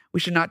beach. We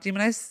should not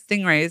demonize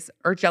stingrays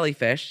or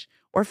jellyfish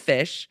or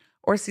fish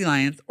or sea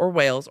lions or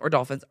whales or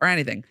dolphins or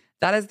anything.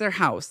 That is their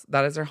house.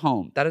 That is their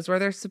home. That is where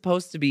they're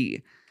supposed to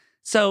be.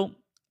 So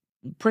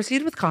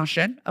proceed with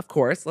caution, of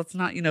course. Let's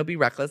not, be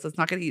reckless. Let's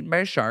not get eaten by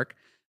a shark.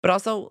 But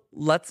also,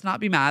 let's not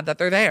be mad that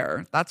they're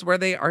there. That's where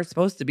they are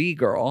supposed to be,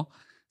 girl.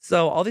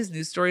 So all these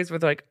news stories where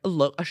they're like,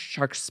 look, a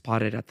shark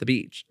spotted at the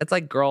beach. It's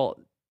like,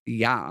 girl,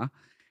 yeah.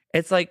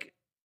 It's like,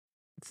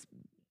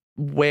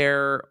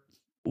 what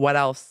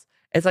else?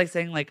 It's like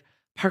saying like,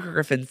 Parker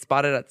Griffin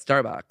spotted at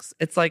Starbucks.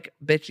 It's like,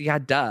 bitch, yeah,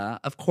 duh,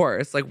 of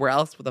course. Like, where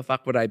else the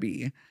fuck would I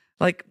be?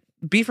 Like,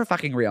 be for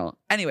fucking real.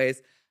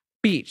 Anyways,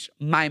 beach,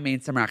 my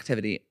main summer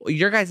activity.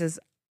 Your guys'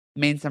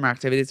 main summer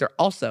activities are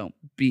also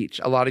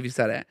beach. A lot of you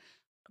said it.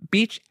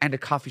 Beach and a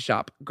coffee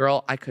shop.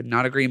 Girl, I could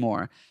not agree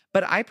more.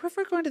 But I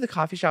prefer going to the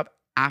coffee shop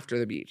after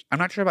the beach. I'm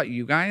not sure about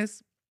you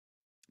guys,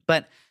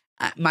 but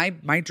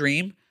my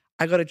dream,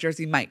 I go to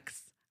Jersey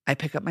Mike's. I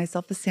pick up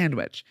myself a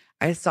sandwich.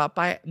 I stop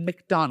by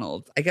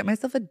McDonald's. I get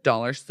myself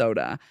 $1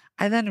 soda.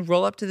 I then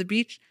roll up to the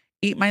beach,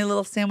 eat my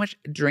little sandwich,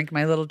 drink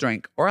my little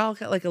drink, or I'll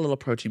get like a little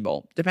protein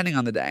bowl, depending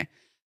on the day.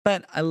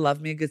 But I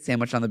love me a good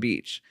sandwich on the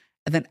beach.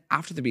 And then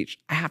after the beach,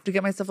 I have to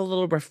get myself a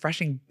little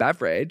refreshing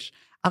beverage.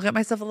 I'll get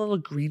myself a little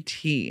green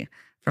tea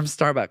from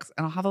Starbucks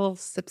and I'll have a little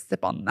sip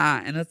on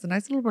that. And it's a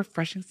nice little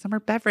refreshing summer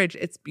beverage.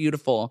 It's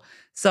beautiful.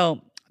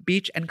 So,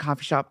 beach and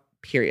coffee shop,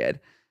 period.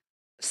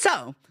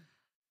 So,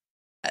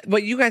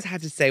 what you guys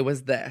had to say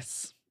was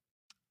this.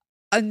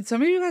 And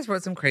some of you guys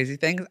wrote some crazy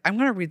things. I'm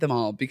going to read them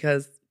all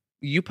because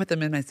you put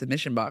them in my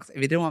submission box. If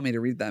you didn't want me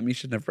to read them, you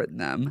shouldn't have written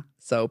them.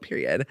 So,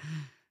 period.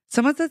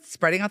 Someone said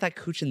spreading out that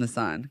cooch in the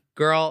sun.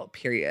 Girl,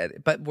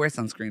 period. But wear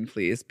sunscreen,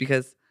 please,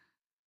 because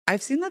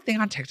I've seen that thing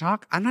on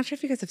TikTok. I'm not sure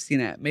if you guys have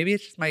seen it. Maybe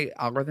it's just my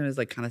algorithm is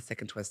like kind of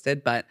sick and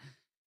twisted, but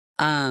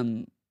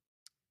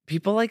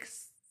people like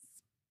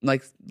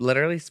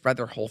literally spread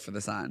their hole for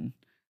the sun.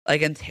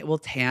 Like, and will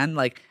tan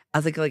like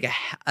as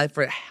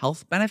for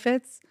health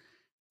benefits.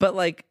 But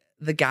like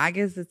the gag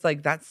is it's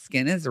like that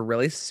skin is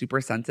really super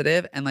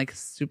sensitive and like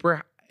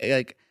super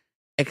like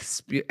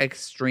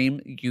extreme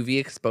UV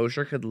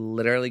exposure could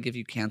literally give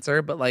you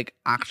cancer, but like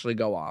actually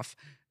go off.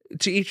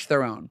 To each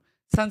their own.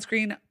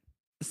 Sunscreen,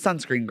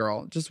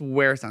 girl. Just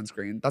wear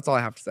sunscreen. That's all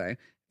I have to say. If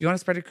you want to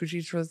spread your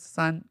coochie towards the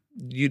sun,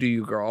 you do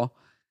you, girl.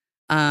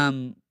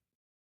 Someone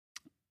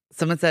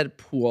said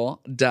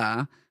pool.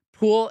 Duh.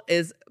 Pool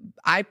is,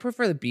 I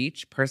prefer the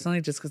beach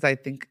personally, just because I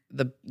think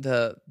the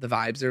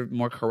vibes are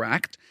more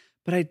correct.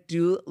 But I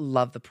do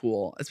love the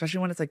pool,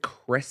 especially when it's like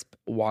crisp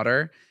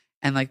water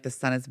and like the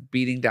sun is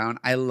beating down.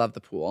 I love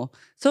the pool.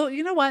 So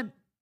you know what?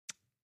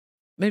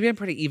 Maybe I'm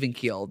pretty even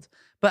keeled,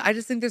 but I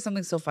just think there's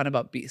something so fun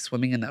about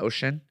swimming in the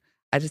ocean.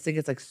 I just think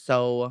it's like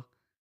so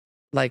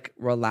like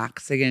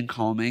relaxing and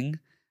calming,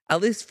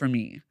 at least for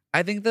me.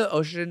 I think the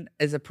ocean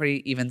is a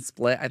pretty even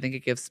split. I think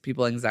it gives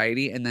people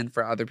anxiety. And then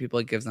for other people,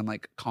 it gives them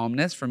like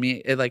calmness. For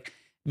me, it like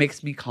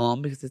makes me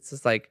calm because it's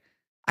just like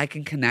I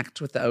can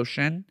connect with the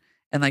ocean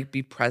and like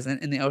be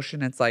present in the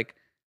ocean. It's like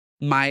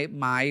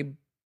my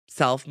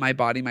self, my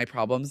body, my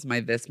problems, my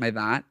this, my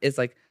that is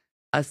like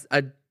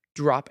a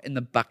drop in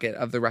the bucket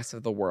of the rest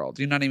of the world.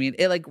 You know what I mean?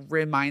 It like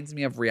reminds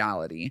me of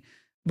reality.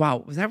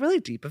 Wow, was that really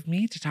deep of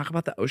me to talk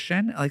about the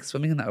ocean? Like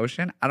swimming in the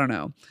ocean? I don't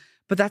know.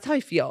 But that's how I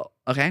feel,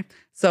 okay?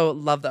 So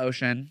love the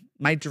ocean.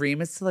 My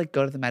dream is to like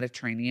go to the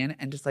Mediterranean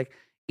and just like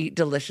eat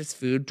delicious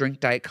food, drink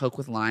Diet Coke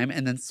with lime,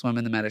 and then swim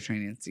in the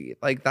Mediterranean Sea.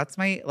 Like that's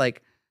my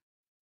like,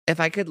 if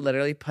I could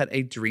literally put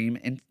a dream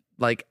in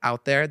like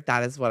out there,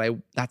 that's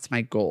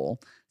my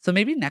goal. So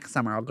maybe next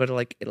summer I'll go to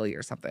like Italy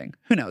or something.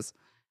 Who knows?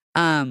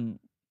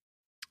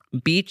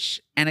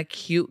 Beach and a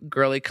cute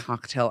girly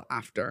cocktail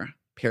after,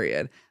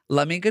 period.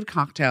 Love me a good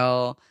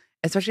cocktail,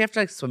 especially after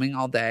like swimming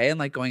all day and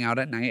like going out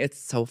at night. It's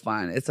so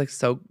fun. It's like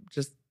so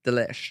just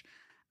delish.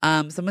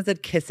 Someone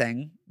said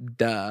kissing.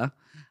 Duh.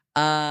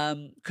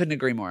 Couldn't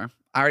agree more.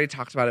 I already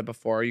talked about it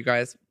before. You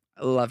guys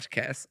love to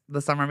kiss.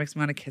 The summer makes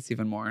me want to kiss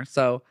even more.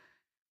 So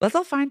let's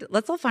all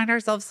find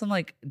ourselves some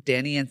like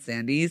Danny and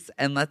Sandy's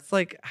and let's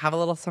like have a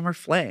little summer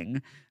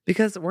fling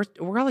because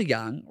we're all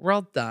young, we're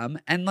all dumb,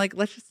 and like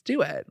let's just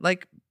do it.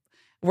 Like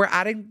we're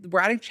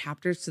adding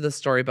chapters to the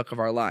storybook of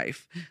our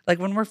life. Like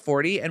when we're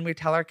 40 and we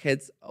tell our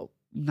kids,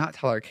 not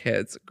tell our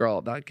kids,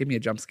 girl, that give me a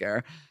jump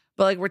scare.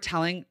 But like we're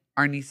telling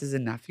our nieces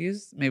and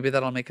nephews, maybe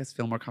that'll make us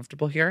feel more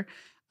comfortable here.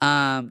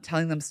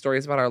 Telling them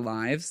stories about our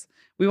lives.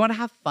 We want to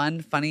have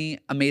fun, funny,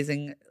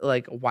 amazing,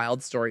 like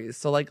wild stories.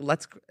 So like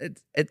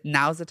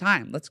now's the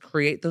time. Let's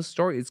create those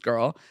stories,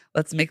 girl.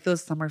 Let's make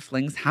those summer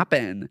flings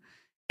happen.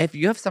 If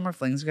you have summer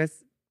flings, you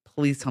guys,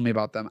 please tell me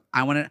about them.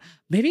 I want to,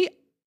 maybe,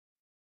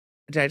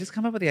 did I just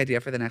come up with the idea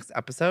for the next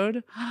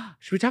episode?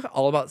 Should we talk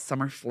all about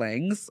summer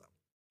flings?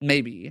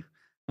 Maybe.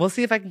 We'll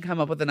see if I can come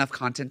up with enough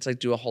content to like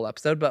do a whole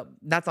episode, but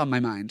that's on my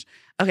mind.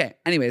 Okay,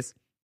 anyways.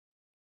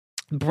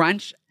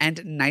 Brunch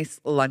and nice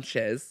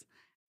lunches.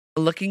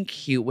 Looking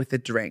cute with a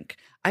drink.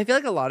 I feel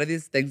like a lot of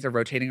these things are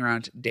rotating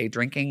around day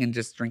drinking and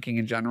just drinking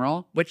in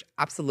general, which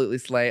absolutely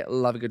slay.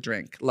 Love a good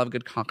drink. Love a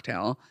good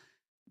cocktail.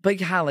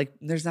 But yeah, like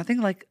there's nothing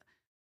like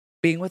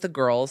being with the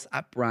girls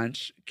at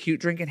brunch,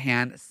 cute drink in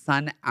hand,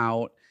 sun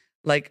out,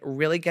 like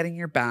really getting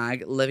your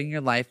bag, living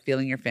your life,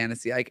 feeling your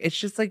fantasy. Like it's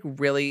just like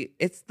really,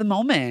 it's the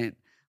moment.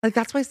 Like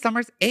that's why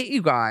summer's it,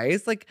 you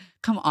guys. Like,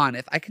 come on.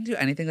 If I can do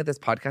anything with this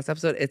podcast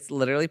episode, it's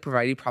literally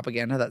provide you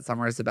propaganda that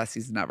summer is the best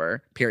season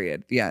ever.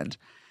 Period. The end.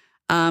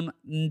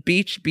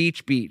 Beach,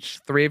 beach,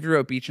 beach. 3 of you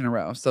wrote beach in a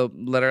row. So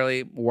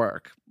literally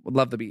work.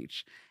 Love the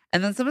beach.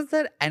 And then someone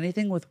said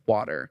anything with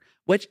water,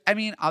 which I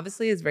mean,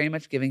 obviously is very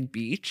much giving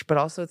beach, but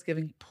also it's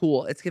giving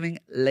pool. It's giving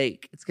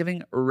lake. It's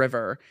giving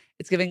river.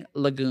 It's giving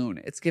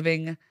lagoon. It's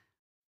giving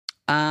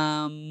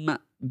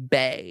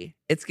bay.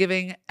 It's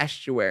giving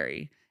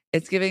estuary.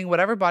 It's giving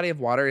whatever body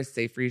of water is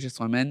safe for you to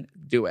swim in,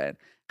 do it.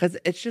 Because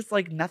it's just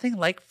like nothing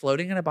like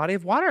floating in a body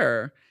of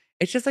water.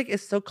 It's just like,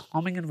 it's so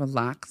calming and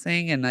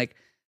relaxing and like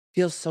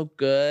feels so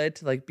good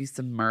to like be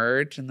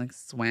submerged and like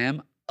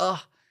swim.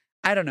 Ugh.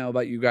 I don't know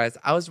about you guys.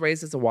 I was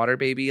raised as a water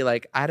baby.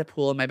 Like I had a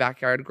pool in my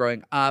backyard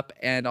growing up.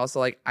 And also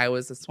like I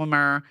was a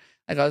swimmer.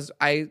 Like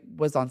I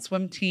was on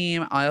swim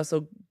team. I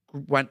also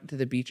went to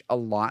the beach a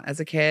lot as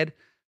a kid.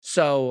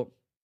 So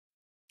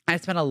I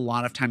spend a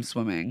lot of time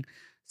swimming.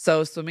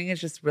 So swimming is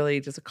just really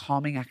just a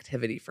calming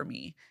activity for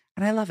me.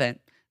 And I love it.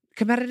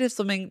 Competitive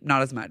swimming,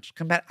 not as much.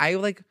 I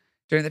like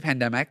during the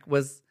pandemic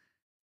was,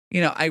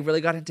 I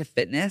really got into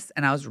fitness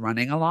and I was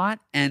running a lot.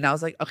 And I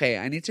was like, okay,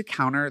 I need to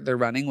counter the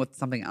running with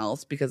something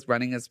else because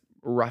running is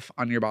rough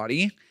on your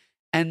body.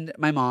 And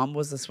my mom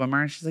was a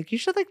swimmer and she's like, you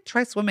should like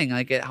try swimming.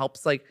 Like it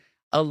helps like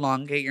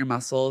elongate your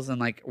muscles and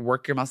like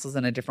work your muscles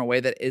in a different way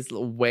that is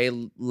way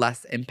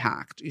less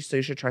impact. So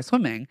you should try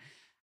swimming.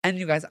 And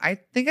you guys, I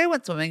think I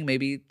went swimming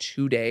maybe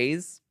 2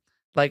 days.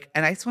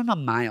 And I swim a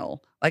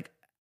mile.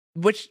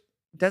 Which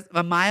does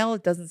a mile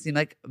doesn't seem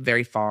like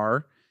very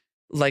far,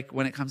 like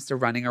when it comes to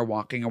running or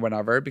walking or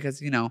whatever,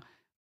 because you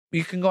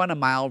can go on a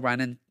mile run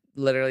in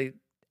literally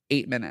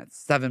 8 minutes,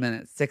 7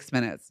 minutes, 6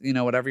 minutes,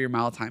 whatever your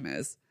mile time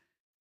is.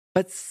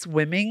 But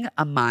swimming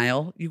a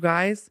mile, you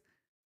guys,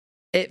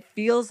 it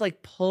feels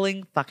like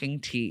pulling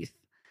fucking teeth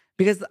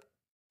because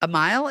a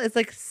mile is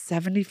like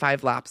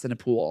 75 laps in a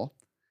pool.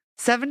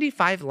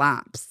 75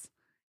 laps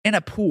in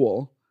a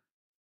pool.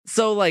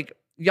 So like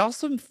y'all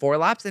swim 4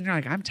 laps and you're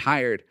like, I'm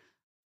tired.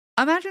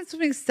 Imagine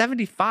swimming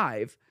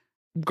 75.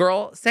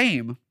 Girl,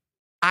 same.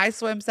 I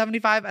swam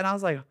 75 and I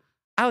was like,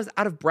 I was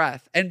out of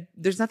breath. And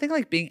there's nothing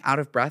like being out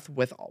of breath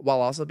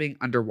while also being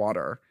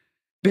underwater.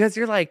 Because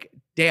you're like,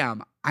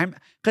 damn,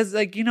 because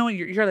like,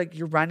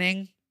 you're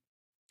running,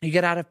 you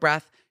get out of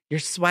breath, you're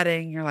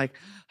sweating, you're like,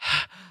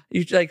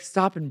 you like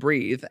stop and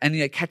breathe and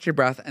you like, catch your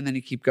breath and then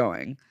you keep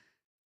going.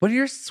 When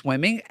you're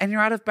swimming and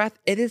you're out of breath,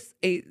 it is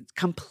a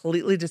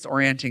completely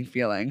disorienting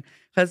feeling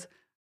because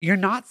you're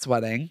not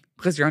sweating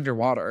because you're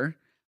underwater,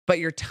 but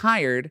you're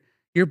tired.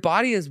 Your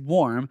body is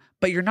warm,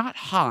 but you're not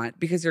hot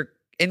because you're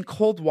in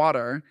cold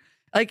water.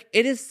 Like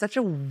it is such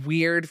a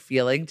weird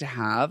feeling to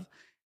have.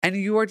 And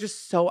you are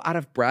just so out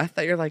of breath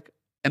that you're like,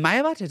 am I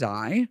about to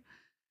die?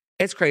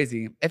 It's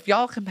crazy. If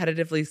y'all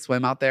competitively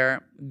swim out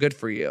there, good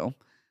for you.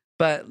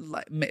 But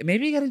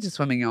maybe get into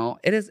swimming, y'all.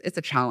 It's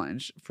a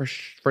challenge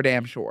for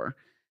damn sure.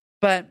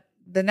 But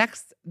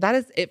that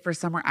is it for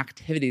summer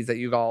activities that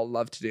you all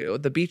love to do.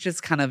 The beach is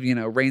kind of,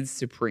 reigns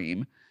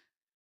supreme.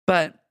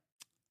 But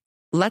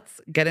let's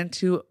get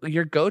into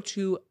your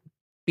go-to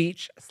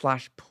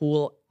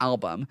beach/pool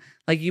album.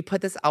 Like you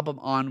put this album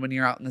on when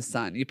you're out in the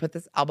sun. You put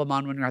this album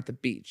on when you're at the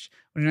beach,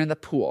 when you're in the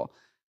pool.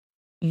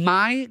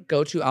 My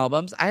go-to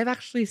albums, I have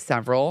actually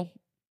several.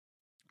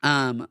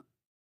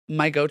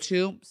 My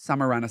go-to,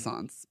 Summer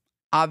Renaissance.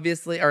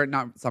 Obviously, or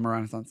not Summer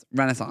Renaissance,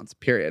 Renaissance,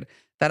 period.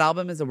 That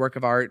album is a work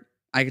of art.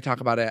 I could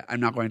talk about it. I'm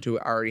not going to.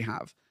 I already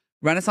have.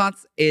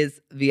 Renaissance is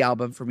the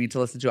album for me to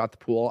listen to at the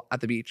pool,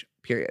 at the beach,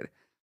 period.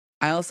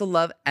 I also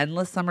love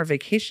Endless Summer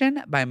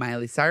Vacation by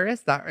Miley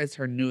Cyrus. That is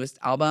her newest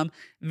album.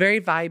 Very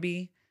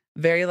vibey,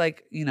 very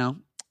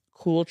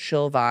cool,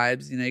 chill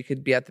vibes. You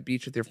could be at the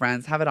beach with your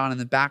friends, have it on in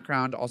the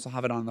background, also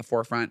have it on the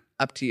forefront,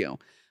 up to you.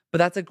 But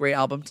that's a great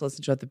album to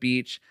listen to at the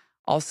beach.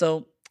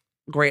 Also,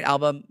 great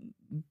album,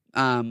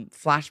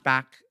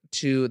 flashback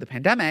to the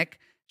pandemic.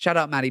 Shout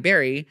out Maddie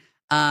Berry.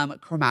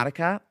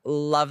 Chromatica,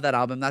 love that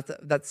album.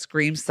 That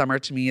screams summer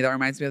to me. That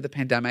reminds me of the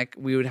pandemic.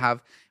 We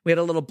had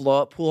a little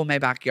blow up pool in my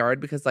backyard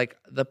because like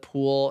the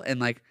pool and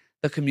like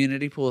the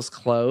community pool is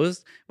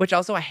closed, which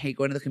also I hate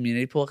going to the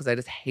community pool because I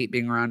just hate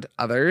being around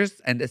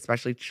others and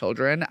especially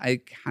children.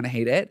 I kind of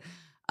hate it.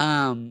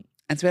 And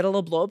so we had a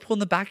little blow up pool in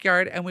the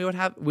backyard and we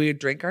would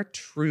drink our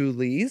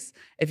Trulies.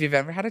 If you've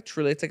ever had a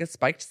Truly, it's like a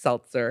spiked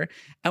seltzer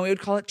and we would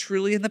call it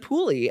Truly in the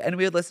Poolie and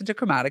we would listen to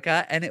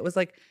Chromatica and it was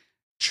like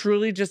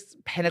truly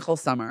just pinnacle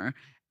summer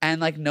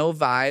and like no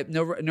vibe,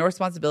 no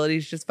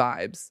responsibilities, just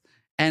vibes.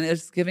 And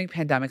it's giving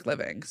pandemic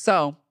living.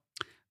 So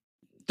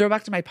throw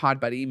back to my pod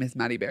buddy, Miss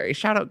Maddie Berry.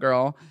 Shout out,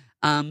 girl.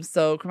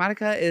 So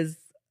Chromatica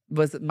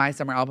was my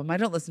summer album. I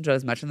don't listen to it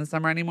as much in the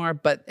summer anymore,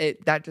 but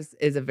that just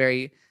is a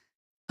very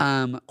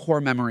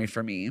core memory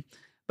for me.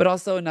 But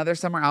also another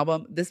summer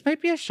album. This might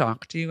be a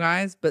shock to you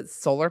guys, but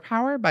Solar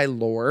Power by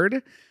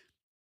Lorde.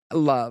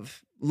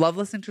 Love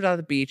listening to it on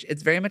the beach.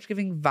 It's very much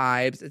giving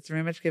vibes. It's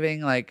very much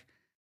giving like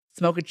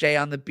smoke a J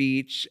on the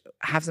beach,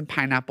 have some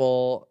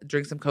pineapple,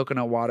 drink some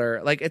coconut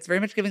water. Like it's very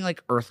much giving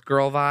like Earth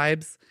Girl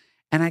vibes.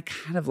 And I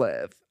kind of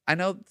live. I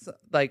know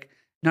like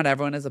not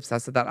everyone is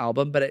obsessed with that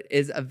album, but it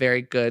is a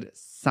very good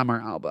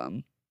summer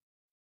album.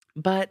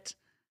 But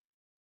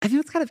I think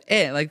that's kind of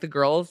it. Like the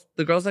girls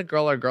that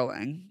girl are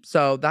girling.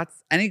 So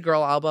that's any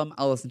girl album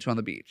I'll listen to on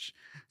the beach.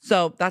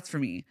 So that's for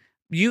me.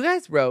 You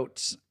guys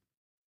wrote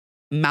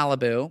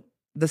Malibu,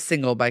 the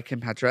single by Kim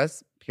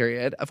Petras,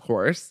 period, of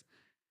course.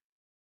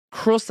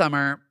 Cruel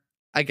Summer,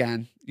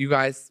 again, you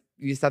guys,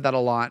 you said that a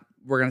lot.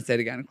 We're going to say it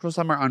again. Cruel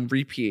Summer on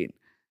repeat.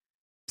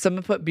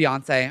 Someone put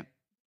Beyonce,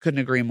 couldn't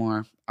agree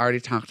more. Already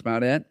talked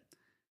about it.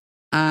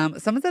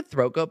 Someone said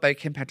Throat Goat by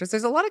Kim Petras.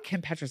 There's a lot of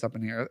Kim Petras up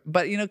in here.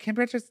 But, Kim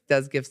Petras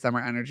does give summer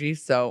energy,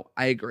 so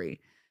I agree.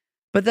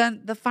 But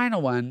then the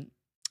final one,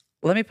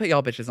 let me put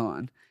y'all bitches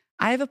on.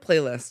 I have a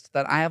playlist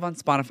that I have on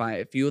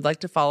Spotify. If you would like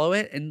to follow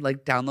it and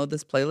like download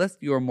this playlist,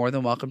 you are more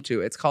than welcome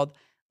to. It's called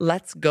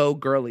Let's Go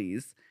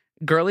Girlies.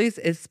 Girlies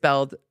is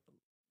spelled,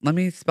 let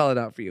me spell it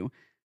out for you.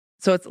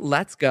 So it's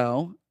Let's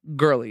Go,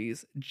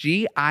 Girlies.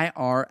 Girleezz.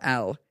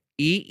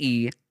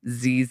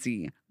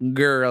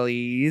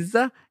 Girlies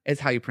is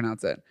how you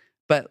pronounce it.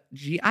 But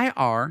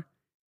Girleezz.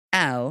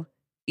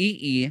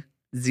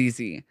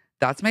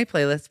 That's my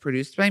playlist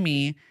produced by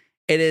me.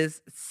 It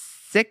is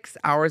 6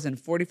 hours and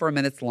 44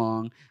 minutes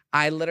long.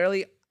 I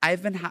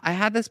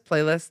had this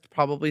playlist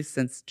probably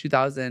since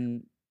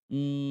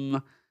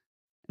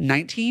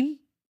 2019,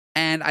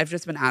 and I've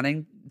just been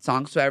adding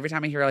songs. So every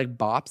time I hear like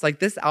bops, like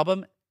this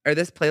album or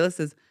this playlist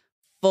is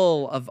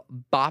full of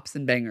bops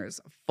and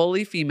bangers,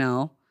 fully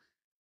female.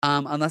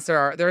 Unless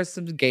there is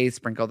some gays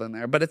sprinkled in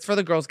there, but it's for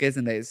the girls, gays,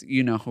 and days.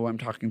 You know who I'm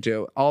talking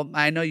to.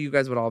 I know you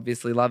guys would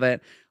obviously love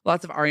it.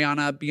 Lots of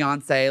Ariana,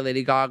 Beyonce,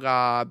 Lady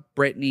Gaga,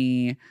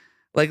 Britney,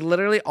 like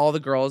literally all the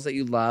girls that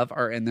you love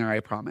are in there. I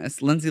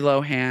promise. Lindsay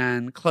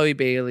Lohan, Chloe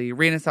Bailey,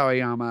 Rina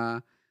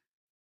Sawayama,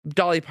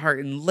 Dolly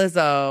Parton,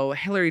 Lizzo,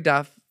 Hilary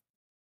Duff,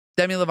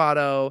 Demi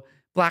Lovato,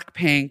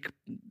 Blackpink,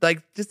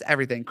 like just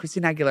everything.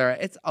 Christina Aguilera.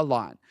 It's a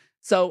lot.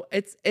 So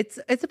it's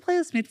a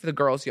playlist made for the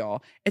girls,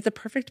 y'all. It's a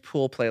perfect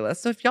pool playlist.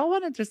 So if y'all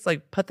want to just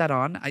like put that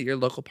on at your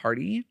local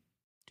party,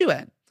 do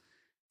it.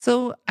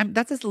 So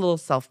that's just a little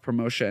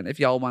self-promotion if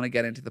y'all want to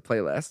get into the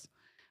playlist.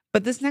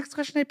 But this next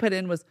question I put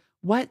in was,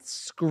 what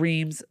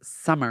screams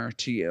summer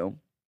to you?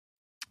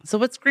 So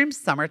what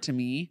screams summer to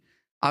me?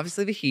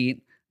 Obviously the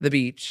heat, the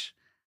beach,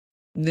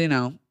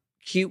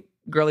 cute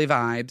girly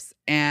vibes,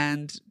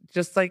 and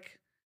just like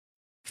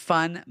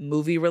fun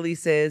movie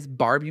releases.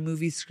 Barbie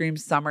movies scream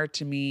summer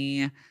to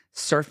me.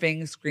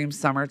 Surfing screams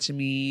summer to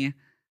me.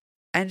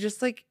 And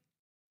just like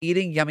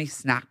eating yummy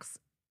snacks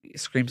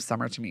screams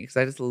summer to me because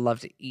I just love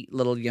to eat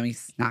little yummy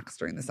snacks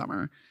during the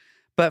summer.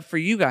 But for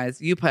you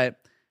guys, you put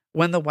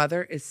when the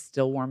weather is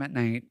still warm at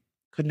night.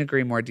 Couldn't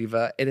agree more,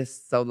 Diva. It is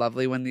so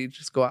lovely when you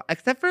just go out.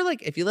 Except for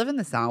like if you live in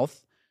the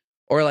South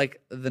or like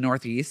the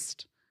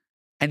Northeast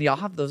and y'all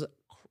have those,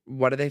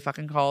 what are they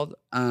fucking called?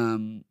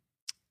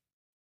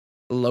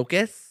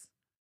 Locusts.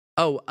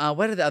 Oh,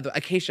 what are the other?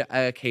 Acacia.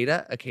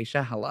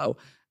 Hello.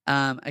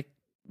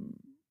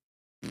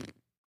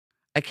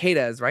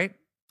 Cicadas, right?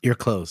 You're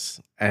close.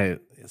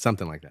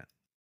 Something like that.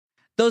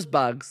 Those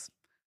bugs.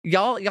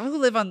 Y'all who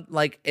live on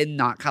like in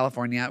not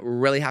California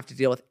really have to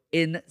deal with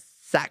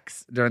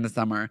insects during the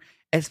summer,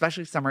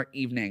 especially summer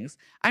evenings.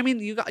 I mean,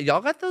 y'all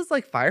got those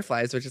like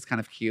fireflies, which is kind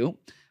of cute,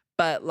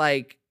 but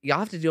like y'all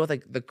have to deal with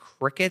like the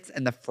crickets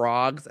and the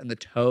frogs and the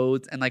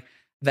toads and like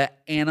the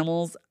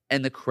animals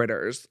and the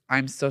critters.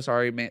 I'm so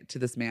sorry to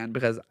this man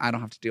because I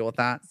don't have to deal with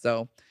that.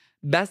 So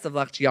best of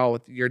luck to y'all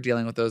with you're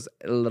dealing with those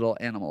little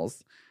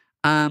animals.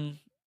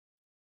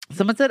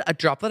 Someone said a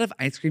droplet of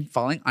ice cream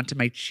falling onto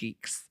my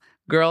cheeks.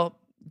 Girl,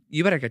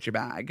 you better get your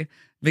bag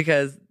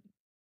because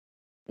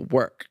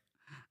work.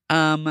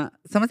 Someone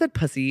said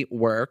pussy,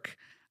 work.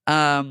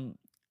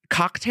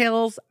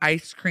 Cocktails,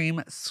 ice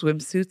cream,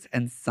 swimsuits,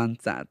 and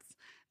sunsets.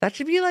 That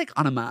should be like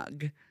on a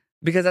mug.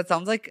 Because that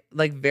sounds like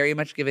very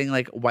much giving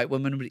like white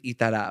women would eat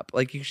that up.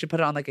 Like you should put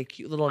it on like a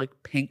cute little like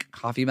pink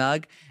coffee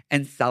mug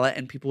and sell it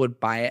and people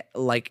would buy it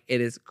like it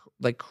is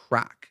like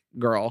crack,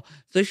 girl.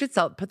 So you should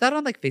put that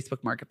on like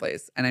Facebook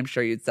Marketplace and I'm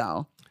sure you'd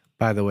sell.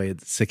 By the way,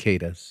 it's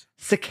cicadas.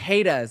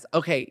 Cicadas.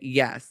 Okay,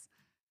 yes.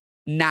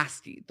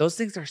 Nasty. Those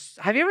things are,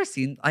 have you ever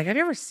seen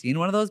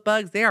one of those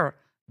bugs? They are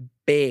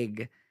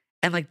big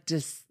and like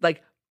just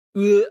like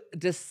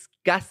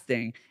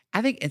disgusting.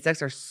 I think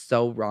insects are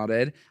so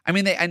rotted. I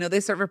mean, I know they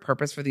serve a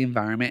purpose for the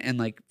environment and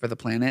like for the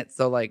planet.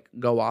 So like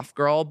go off,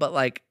 girl, but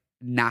like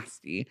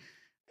nasty.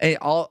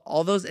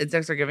 All those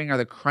insects are giving are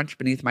the crunch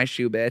beneath my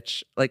shoe,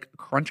 bitch. Like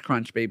crunch,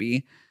 crunch,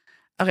 baby.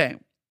 Okay.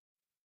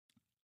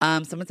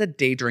 Someone said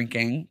day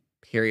drinking,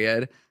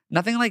 period.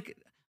 Nothing like,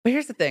 but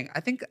here's the thing. I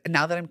think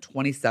now that I'm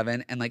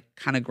 27 and like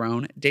kind of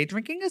grown, day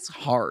drinking is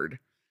hard.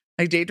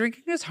 Like day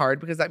drinking is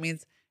hard because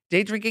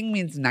day drinking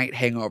means night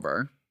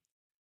hangover.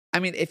 I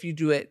mean, if you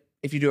do it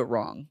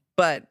wrong.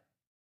 But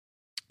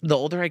the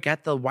older I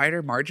get, the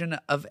wider margin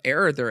of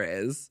error there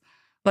is.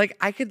 Like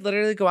I could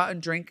literally go out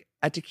and drink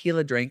a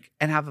tequila drink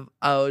and have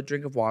a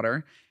drink of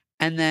water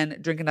and then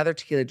drink another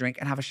tequila drink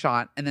and have a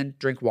shot and then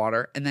drink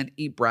water and then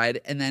eat bread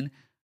and then,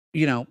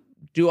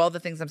 do all the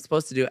things I'm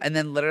supposed to do and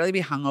then literally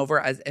be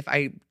hungover as if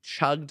I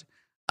chugged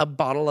a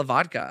bottle of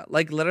vodka.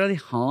 Like literally,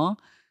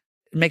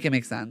 Make it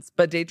make sense.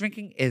 But day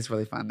drinking is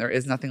really fun. There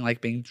is nothing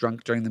like being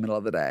drunk during the middle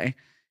of the day.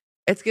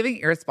 It's giving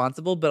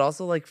irresponsible, but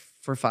also like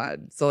for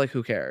fun. So like,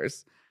 who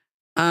cares?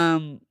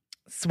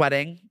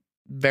 Sweating,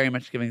 very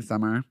much giving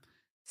summer.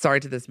 Sorry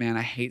to this man.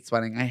 I hate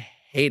sweating. I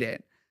hate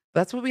it.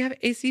 But that's what we have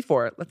AC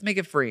for. Let's make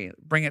it free.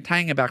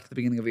 Tying it back to the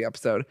beginning of the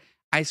episode.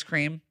 Ice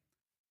cream.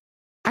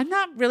 I'm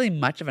not really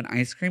much of an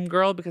ice cream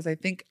girl because I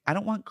think I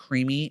don't want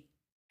creamy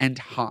and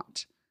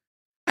hot.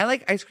 I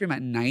like ice cream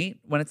at night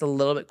when it's a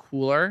little bit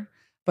cooler,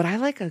 but I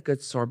like a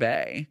good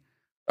sorbet.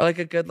 Or like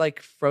a good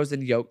like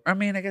frozen yogurt. I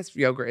mean, I guess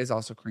yogurt is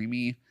also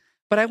creamy.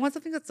 But I want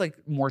something that's like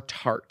more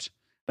tart.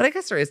 But I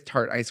guess there is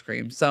tart ice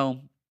cream.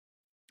 So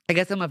I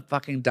guess I'm a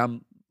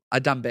dumb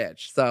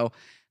bitch. So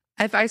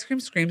if ice cream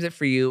screams it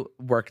for you,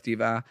 work,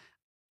 diva.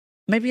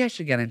 Maybe I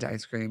should get into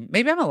ice cream.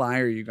 Maybe I'm a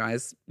liar, you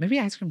guys. Maybe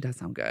ice cream does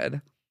sound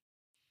good.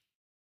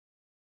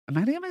 Am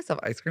I gonna get myself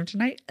ice cream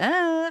tonight?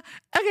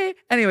 Okay.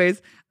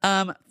 Anyways,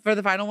 for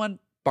the final one,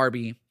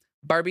 Barbie.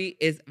 Barbie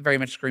is very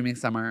much screaming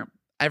summer.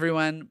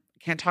 Everyone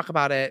can't talk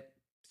about it.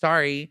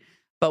 Sorry,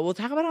 but we'll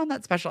talk about it on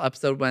that special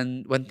episode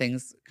when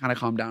things kind of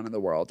calm down in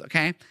the world.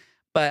 Okay.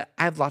 But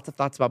I have lots of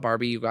thoughts about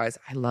Barbie, you guys.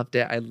 I loved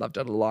it. I loved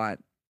it a lot.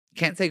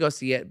 Can't say go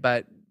see it,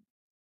 but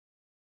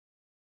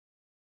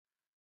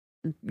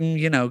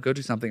go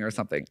do something or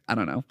something. I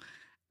don't know.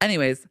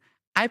 Anyways,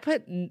 I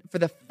put for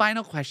the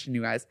final question,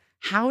 you guys,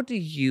 how do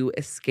you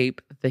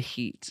escape the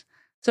heat?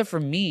 So for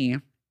me,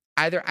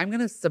 either I'm going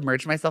to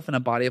submerge myself in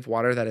a body of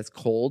water that is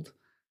cold.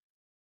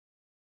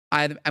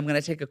 I'm going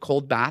to take a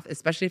cold bath,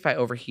 especially if I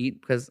overheat,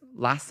 because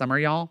last summer,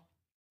 y'all,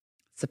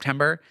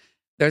 September,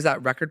 there's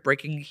that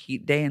record-breaking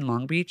heat day in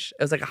Long Beach.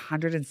 It was like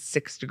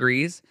 106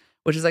 degrees,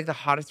 which is like the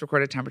hottest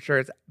recorded temperature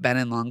it's been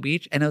in Long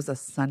Beach. And it was a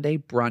Sunday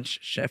brunch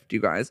shift, you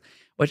guys,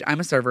 which I'm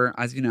a server,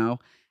 as you know.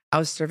 I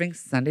was serving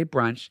Sunday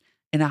brunch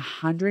in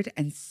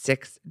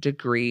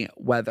 106-degree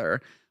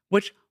weather,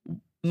 which,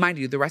 mind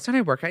you, the restaurant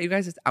I work at, you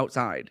guys, is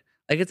outside.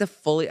 Like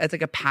it's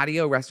like a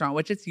patio restaurant,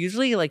 which it's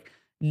usually like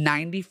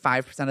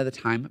 95% of the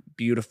time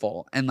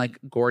beautiful and like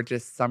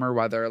gorgeous summer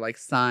weather, like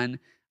sun,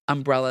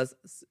 umbrellas,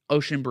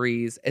 ocean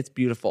breeze. It's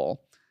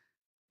beautiful.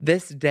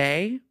 This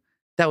day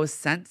that was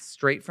sent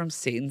straight from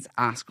Satan's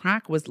ass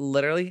crack was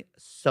literally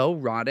so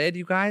rotted,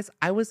 you guys.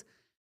 I was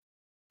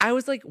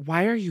like,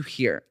 why are you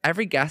here?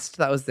 Every guest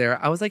that was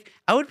there, I was like,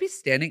 I would be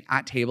standing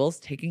at tables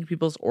taking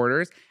people's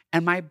orders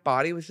and my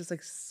body was just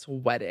like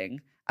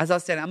sweating as I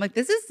was standing. I'm like,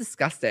 this is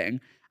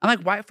disgusting. I'm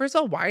like, why? First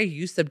of all, why are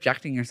you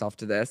subjecting yourself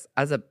to this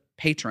as a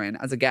patron,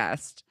 as a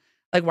guest?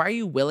 Like, why are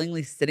you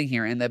willingly sitting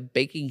here in the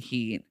baking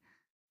heat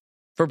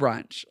for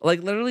brunch?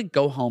 Like, literally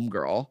go home,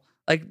 girl.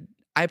 Like,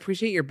 I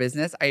appreciate your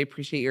business. I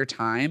appreciate your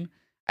time.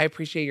 I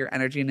appreciate your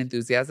energy and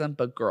enthusiasm.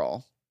 But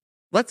girl,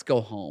 let's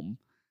go home.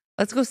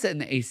 Let's go sit in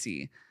the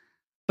AC.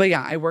 But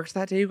yeah, I worked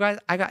that day, you guys.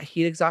 I got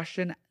heat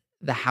exhaustion,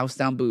 the house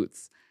down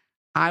boots.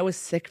 I was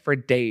sick for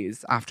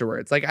days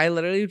afterwards. Like I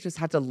literally just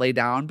had to lay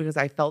down because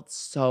I felt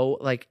so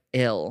like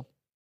ill.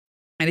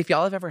 And if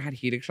y'all have ever had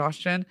heat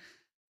exhaustion,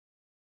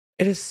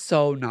 it is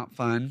so not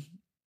fun.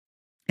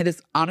 It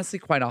is honestly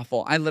quite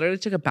awful. I literally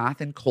took a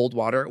bath in cold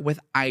water with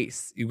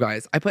ice, you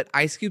guys. I put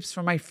ice cubes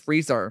from my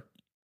freezer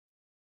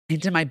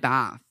into my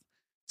bath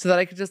so that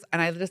I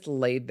just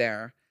laid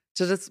there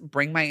to just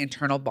bring my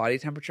internal body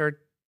temperature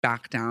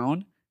back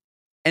down.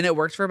 And it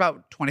worked for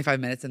about 25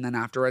 minutes. And then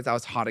afterwards, I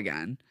was hot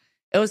again.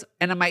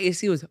 And my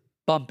AC was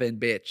bumping,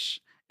 bitch.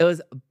 It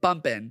was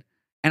bumping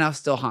and I was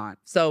still hot.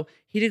 So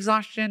heat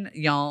exhaustion,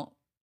 y'all,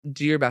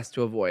 do your best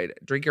to avoid.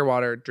 Drink your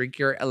water, drink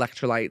your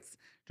electrolytes,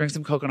 drink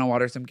some coconut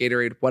water, some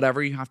Gatorade,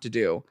 whatever you have to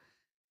do.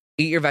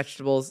 Eat your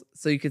vegetables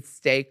so you could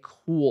stay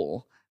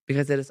cool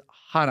because it is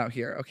hot out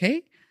here,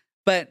 okay?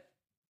 But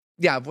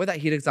yeah, avoid that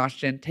heat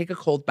exhaustion. Take a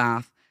cold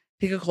bath,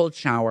 take a cold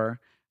shower,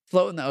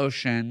 float in the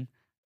ocean,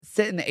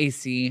 sit in the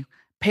AC,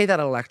 pay that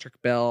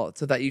electric bill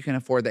so that you can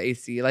afford the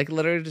AC. Like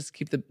literally just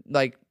keep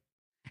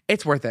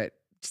it's worth it.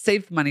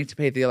 Save money to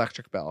pay the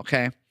electric bill,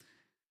 okay?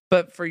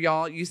 But for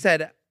y'all, you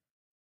said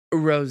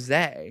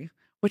rosé,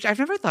 which I've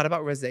never thought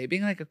about rosé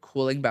being like a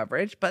cooling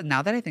beverage, but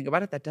now that I think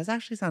about it, that does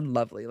actually sound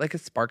lovely. Like a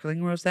sparkling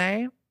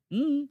rosé.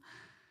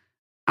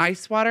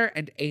 Ice water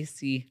and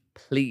AC,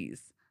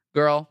 please.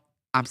 Girl,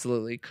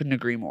 absolutely. Couldn't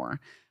agree more.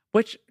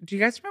 Which, do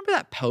you guys remember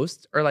that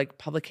post or like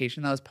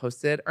publication that was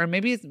posted? Or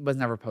maybe it was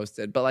never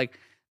posted, but like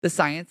the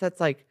science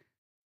that's like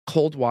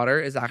cold water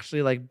is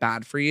actually like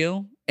bad for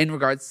you in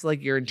regards to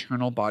like your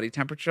internal body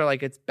temperature.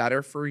 Like it's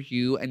better for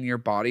you and your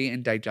body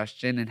and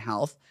digestion and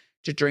health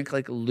to drink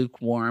like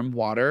lukewarm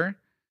water.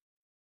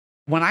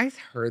 When I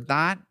heard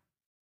that,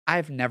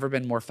 I've never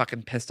been more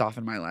fucking pissed off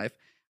in my life.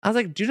 I was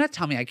like, do not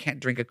tell me I can't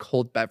drink a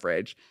cold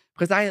beverage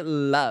because I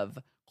love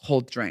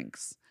cold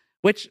drinks.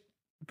 Which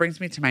brings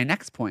me to my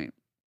next point.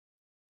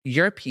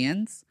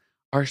 Europeans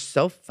are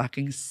so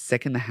fucking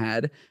sick in the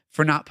head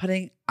for not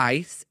putting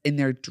ice in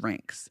their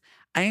drinks.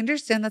 I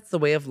understand that's the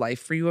way of life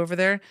for you over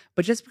there,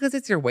 but just because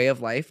it's your way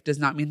of life does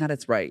not mean that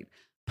it's right.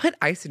 Put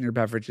ice in your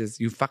beverages,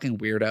 you fucking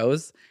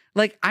weirdos.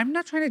 Like, I'm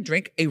not trying to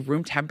drink a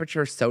room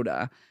temperature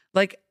soda.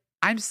 Like,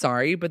 I'm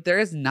sorry, but there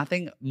is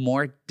nothing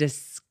more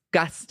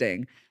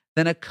disgusting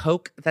than a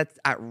Coke that's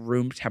at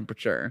room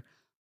temperature.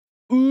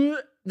 Ooh,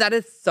 that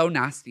is so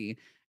nasty.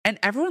 And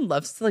everyone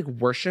loves to like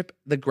worship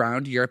the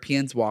ground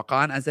Europeans walk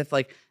on as if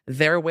like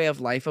their way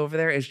of life over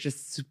there is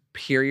just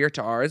superior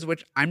to ours,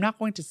 which I'm not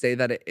going to say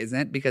that it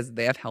isn't because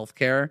they have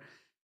healthcare.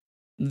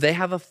 They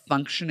have a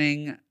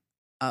functioning,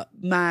 I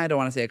don't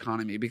want to say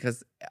economy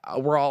because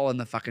we're all in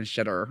the fucking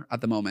shitter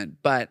at the moment,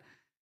 but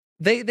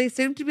they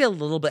seem to be a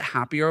little bit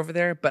happier over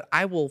there, but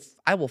I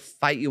will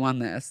fight you on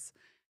this.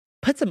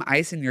 Put some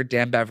ice in your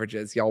damn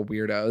beverages, y'all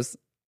weirdos.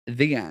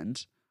 The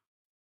end.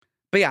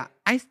 But yeah,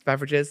 iced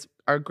beverages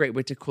are a great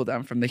way to cool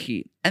down from the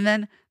heat. And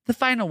then the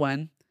final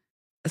one,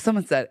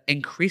 someone said,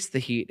 increase the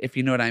heat, if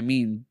you know what I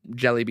mean,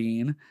 jelly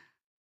bean.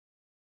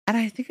 And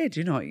I think I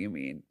do know what you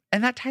mean.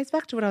 And that ties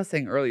back to what I was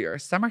saying earlier.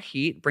 Summer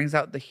heat brings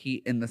out the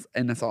heat in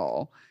us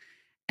all.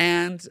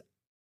 And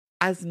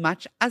as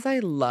much as I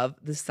love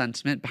the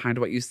sentiment behind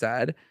what you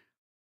said,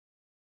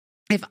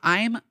 if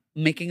I'm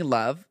making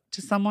love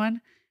to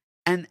someone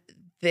and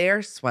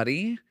they're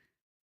sweaty,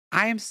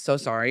 I am so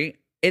sorry.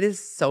 It is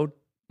so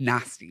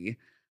nasty.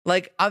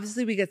 Like,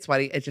 obviously we get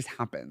sweaty. It just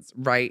happens,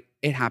 right?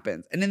 It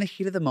happens. And in the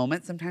heat of the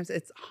moment, sometimes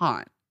it's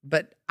hot,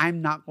 but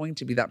I'm not going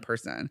to be that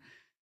person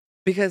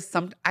because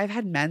I've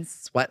had men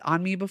sweat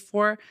on me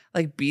before,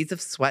 like beads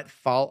of sweat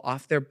fall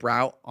off their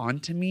brow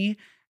onto me.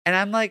 And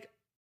I'm like,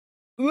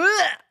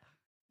 ugh,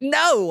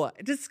 no,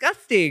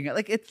 disgusting.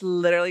 Like, it's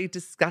literally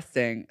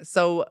disgusting.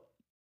 So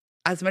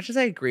as much as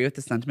I agree with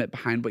the sentiment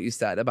behind what you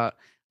said about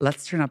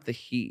let's turn up the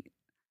heat,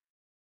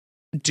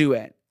 do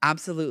it.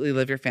 Absolutely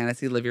live your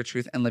fantasy, live your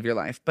truth, and live your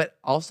life. But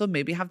also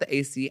maybe have the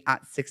AC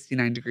at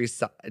 69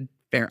 degrees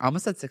Fair.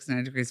 Almost at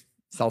 69 degrees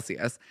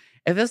Celsius.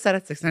 If it was set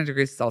at 69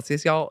 degrees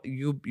Celsius, y'all,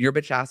 your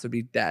bitch ass would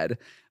be dead.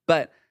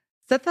 But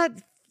set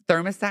that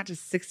thermostat to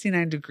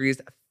 69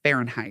 degrees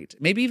Fahrenheit,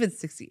 maybe even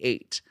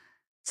 68,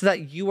 so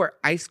that you are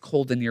ice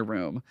cold in your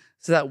room.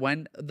 So that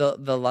when the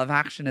love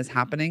action is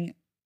happening,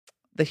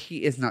 the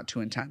heat is not too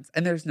intense.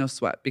 And there's no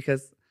sweat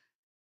because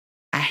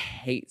I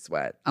hate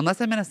sweat.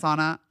 Unless I'm in a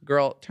sauna,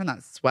 girl, turn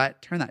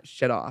that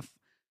shit off.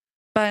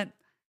 But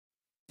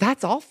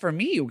that's all for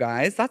me, you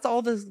guys. That's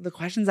all the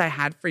questions I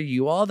had for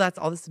you all. That's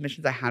all the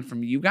submissions I had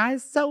from you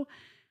guys. So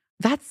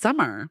that's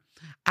summer.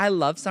 I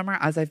love summer,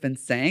 as I've been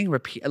saying,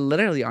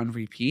 literally on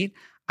repeat.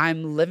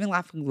 I'm living,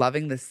 laughing,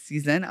 loving the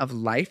season of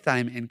life that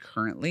I'm in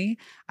currently.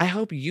 I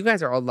hope you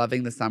guys are all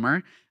loving the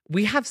summer.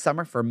 We have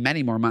summer for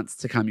many more months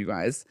to come, you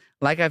guys.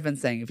 Like I've been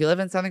saying, if you live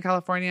in Southern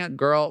California,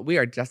 girl, we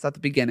are just at the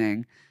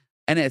beginning.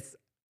 And it's,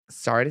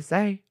 sorry to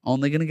say,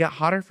 only going to get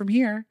hotter from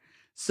here.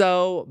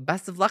 So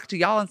best of luck to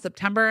y'all in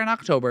September and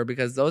October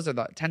because those are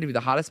tend to be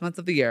the hottest months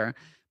of the year.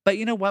 But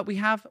you know what? We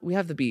have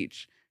the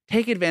beach.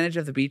 Take advantage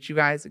of the beach, you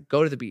guys.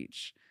 Go to the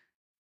beach.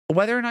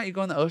 Whether or not you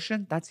go in the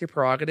ocean, that's your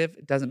prerogative.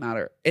 It doesn't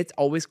matter. It's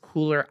always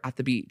cooler at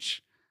the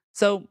beach.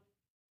 So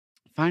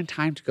find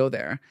time to go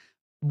there.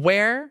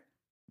 Wear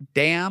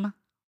damn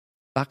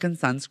fucking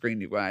sunscreen,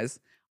 you guys.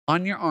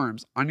 On your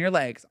arms, on your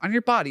legs, on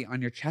your body,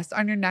 on your chest,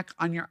 on your neck,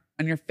 on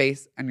your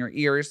face, on your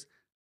ears,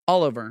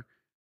 all over.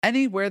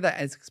 Anywhere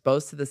that is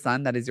exposed to the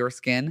sun that is your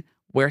skin,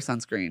 wear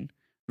sunscreen.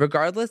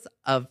 Regardless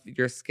of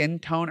your skin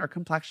tone or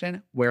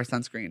complexion, wear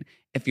sunscreen.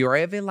 If you are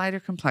of a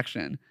lighter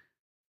complexion,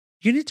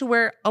 you need to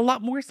wear a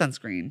lot more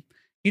sunscreen.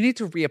 You need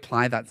to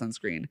reapply that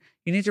sunscreen.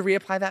 You need to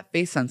reapply that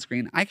face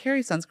sunscreen. I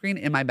carry sunscreen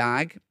in my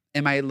bag,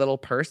 in my little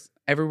purse,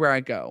 everywhere I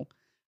go.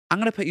 I'm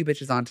going to put you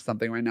bitches onto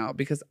something right now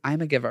because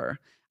I'm a giver.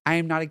 I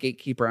am not a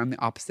gatekeeper. I'm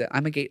the opposite.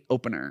 I'm a gate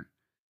opener.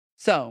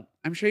 So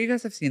I'm sure you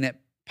guys have seen it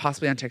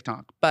possibly on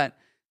TikTok, but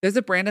there's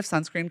a brand of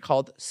sunscreen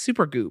called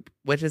Supergoop,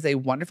 which is a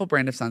wonderful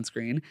brand of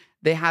sunscreen.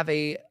 They have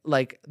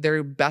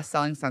their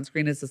best-selling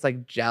sunscreen is this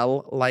like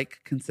gel-like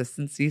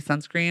consistency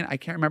sunscreen. I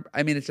can't remember.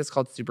 I mean, it's just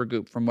called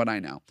Supergoop from what I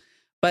know.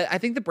 But I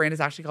think the brand is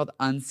actually called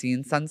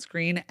Unseen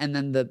Sunscreen. And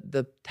then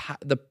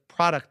the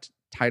product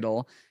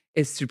title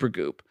is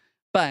Supergoop.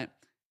 But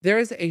there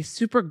is a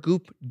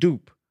Supergoop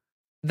dupe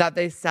that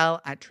they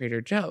sell at Trader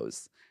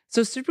Joe's.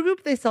 So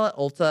Supergoop, they sell at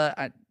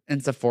Ulta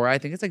and Sephora. I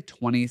think it's like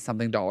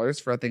 $20-something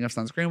for a thing of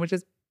sunscreen, which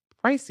is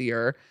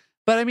pricier.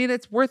 But I mean,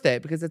 it's worth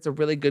it because it's a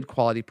really good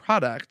quality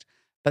product.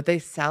 But they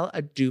sell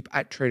a dupe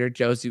at Trader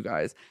Joe's, you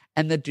guys.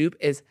 And the dupe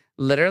is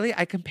literally,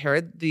 I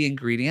compared the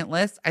ingredient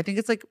list. I think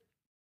it's like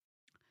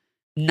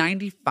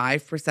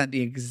 95%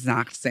 the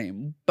exact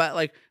same. But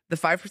like the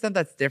 5%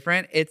 that's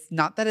different, it's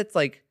not that it's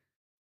like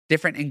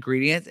different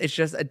ingredients. It's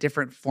just a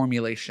different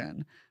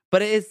formulation.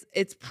 But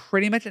it's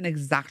pretty much an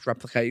exact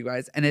replica, you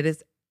guys. And it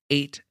is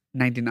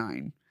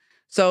 $8.99.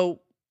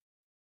 So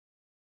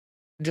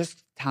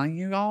just telling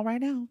you all right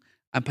now,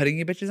 I'm putting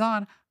you bitches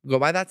on. Go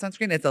buy that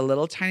sunscreen. It's a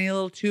little tiny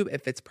little tube.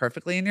 It fits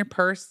perfectly in your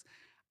purse.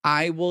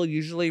 I will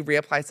usually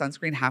reapply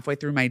sunscreen halfway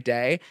through my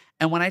day.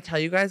 And when I tell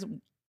you guys,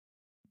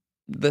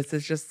 this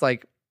is just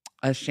like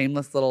a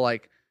shameless little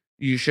like,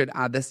 you should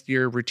add this to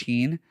your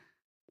routine.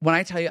 When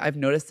I tell you I've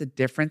noticed a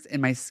difference in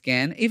my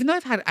skin, even though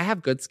I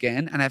have good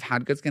skin and I've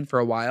had good skin for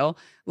a while,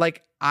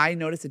 like I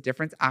notice a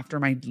difference after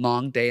my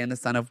long day in the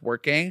sun of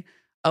working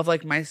of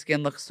like my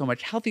skin looks so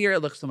much healthier. It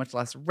looks so much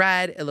less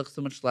red. It looks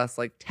so much less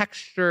like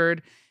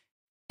textured.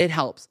 It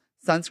helps.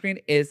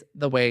 Sunscreen is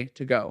the way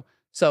to go.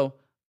 So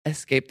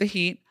escape the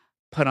heat,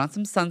 put on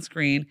some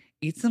sunscreen,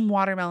 eat some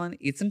watermelon,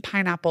 eat some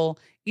pineapple,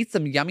 eat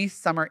some yummy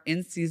summer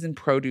in-season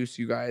produce,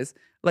 you guys.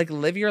 Like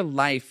live your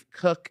life,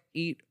 cook,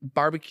 eat,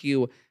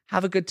 barbecue,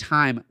 have a good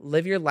time.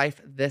 Live your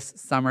life this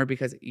summer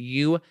because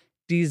you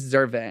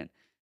deserve it.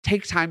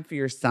 Take time for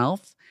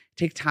yourself.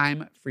 Take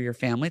time for your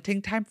family.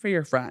 Take time for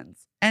your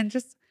friends. And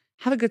just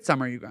have a good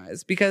summer, you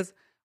guys, because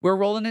we're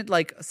rolling it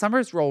like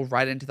summers roll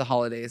right into the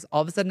holidays.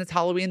 All of a sudden it's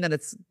Halloween, then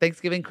it's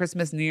Thanksgiving,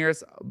 Christmas, New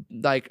Year's,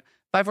 like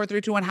 5, 4, 3,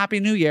 2, 1,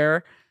 Happy New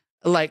Year.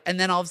 Like, and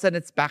then all of a sudden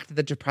it's back to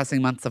the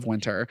depressing months of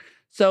winter.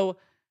 So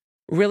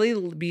really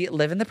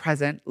live in the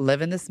present,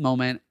 live in this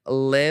moment,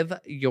 live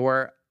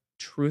your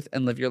truth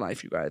and live your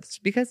life, you guys,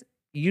 because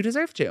you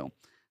deserve to.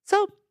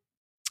 So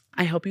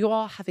I hope you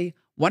all have a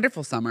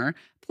wonderful summer.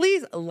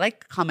 Please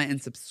like, comment,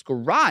 and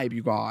subscribe,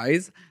 you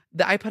guys.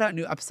 I put out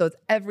new episodes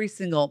every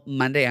single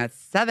Monday at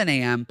 7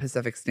 a.m.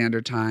 Pacific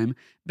Standard Time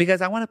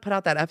because I want to put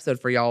out that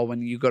episode for y'all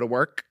when you go to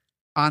work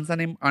on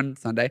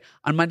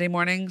Monday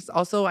mornings.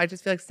 Also, I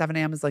just feel like 7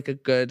 a.m. is like a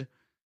good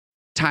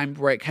time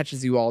where it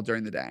catches you all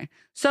during the day.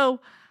 So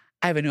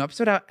I have a new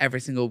episode out every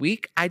single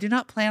week. I do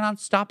not plan on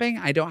stopping.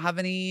 I don't have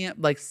any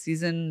like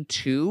season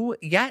 2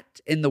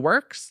 yet in the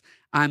works.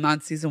 I'm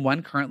on season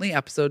 1 currently.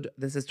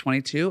 This is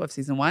 22 of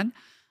season 1.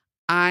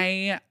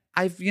 I've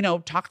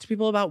talked to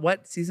people about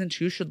what season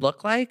 2 should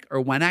look like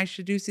or when I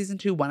should do season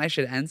 2, when I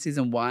should end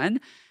season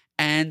 1.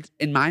 And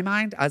in my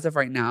mind, as of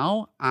right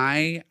now,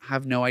 I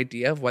have no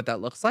idea of what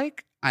that looks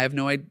like. I have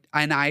no idea.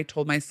 And I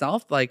told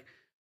myself, like,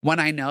 when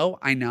I know,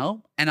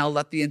 and I'll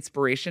let the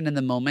inspiration in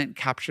the moment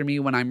capture me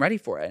when I'm ready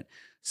for it.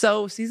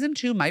 So season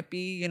 2 might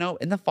be,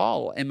 in the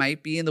fall. It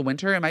might be in the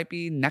winter. It might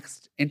be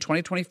next in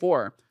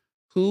 2024.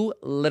 Who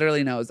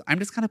literally knows? I'm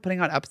just kind of putting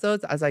out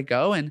episodes as I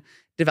go and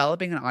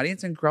developing an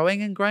audience and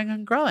growing and growing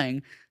and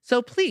growing.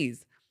 So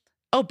please,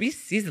 be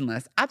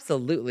seasonless.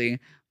 Absolutely.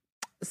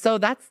 So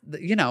that's,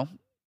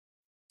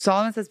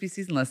 Solomon says be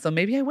seasonless. So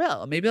maybe I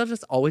will. Maybe I'll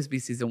just always be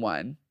season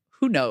 1.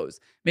 Who knows?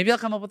 Maybe I'll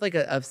come up with like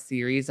a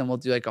series and we'll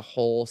do like a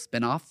whole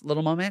spinoff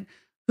little moment.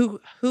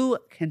 Who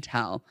can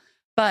tell?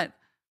 But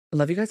I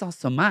love you guys all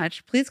so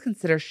much. Please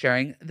consider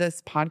sharing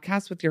this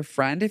podcast with your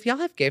friend. If y'all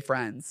have gay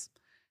friends,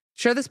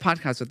 share this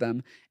podcast with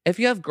them. If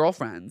you have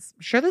girlfriends,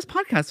 share this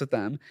podcast with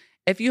them.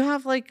 If you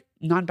have like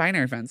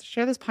non-binary friends,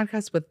 share this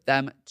podcast with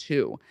them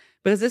too.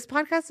 Because this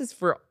podcast is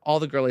for all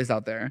the girlies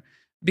out there.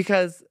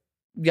 Because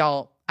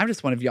y'all, I'm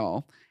just one of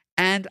y'all.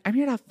 And I'm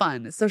here to have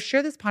fun. So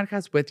share this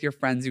podcast with your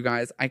friends, you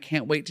guys. I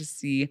can't wait to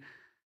see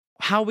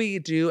how we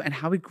do and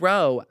how we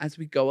grow as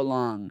we go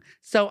along.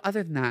 So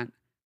other than that,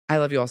 I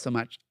love you all so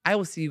much. I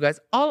will see you guys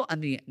all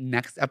on the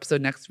next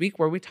episode next week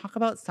where we talk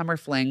about summer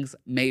flings.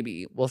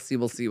 Maybe. We'll see.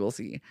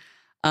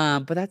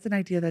 But that's an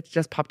idea that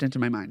just popped into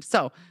my mind.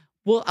 So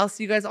I'll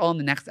see you guys all in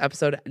the next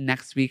episode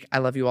next week. I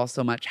love you all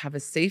so much. Have a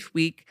safe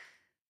week.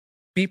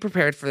 Be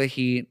prepared for the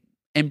heat.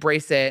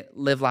 Embrace it.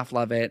 Live, laugh,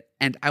 love it.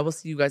 And I will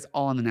see you guys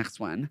all on the next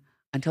one.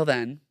 Until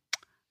then,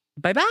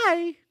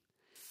 bye-bye.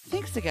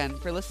 Thanks again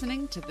for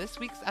listening to this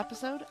week's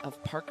episode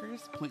of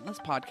Parker's Pointless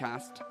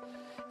Podcast.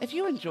 If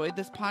you enjoyed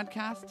this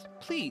podcast,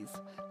 please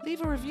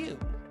leave a review.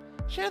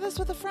 Share this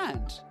with a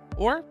friend.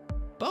 Or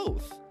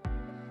both.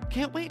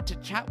 Can't wait to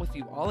chat with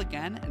you all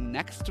again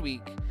next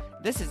week.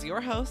 This is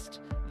your host,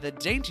 the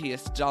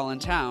daintiest doll in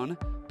town,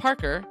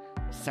 Parker,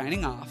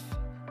 signing off.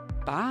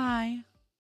 Bye.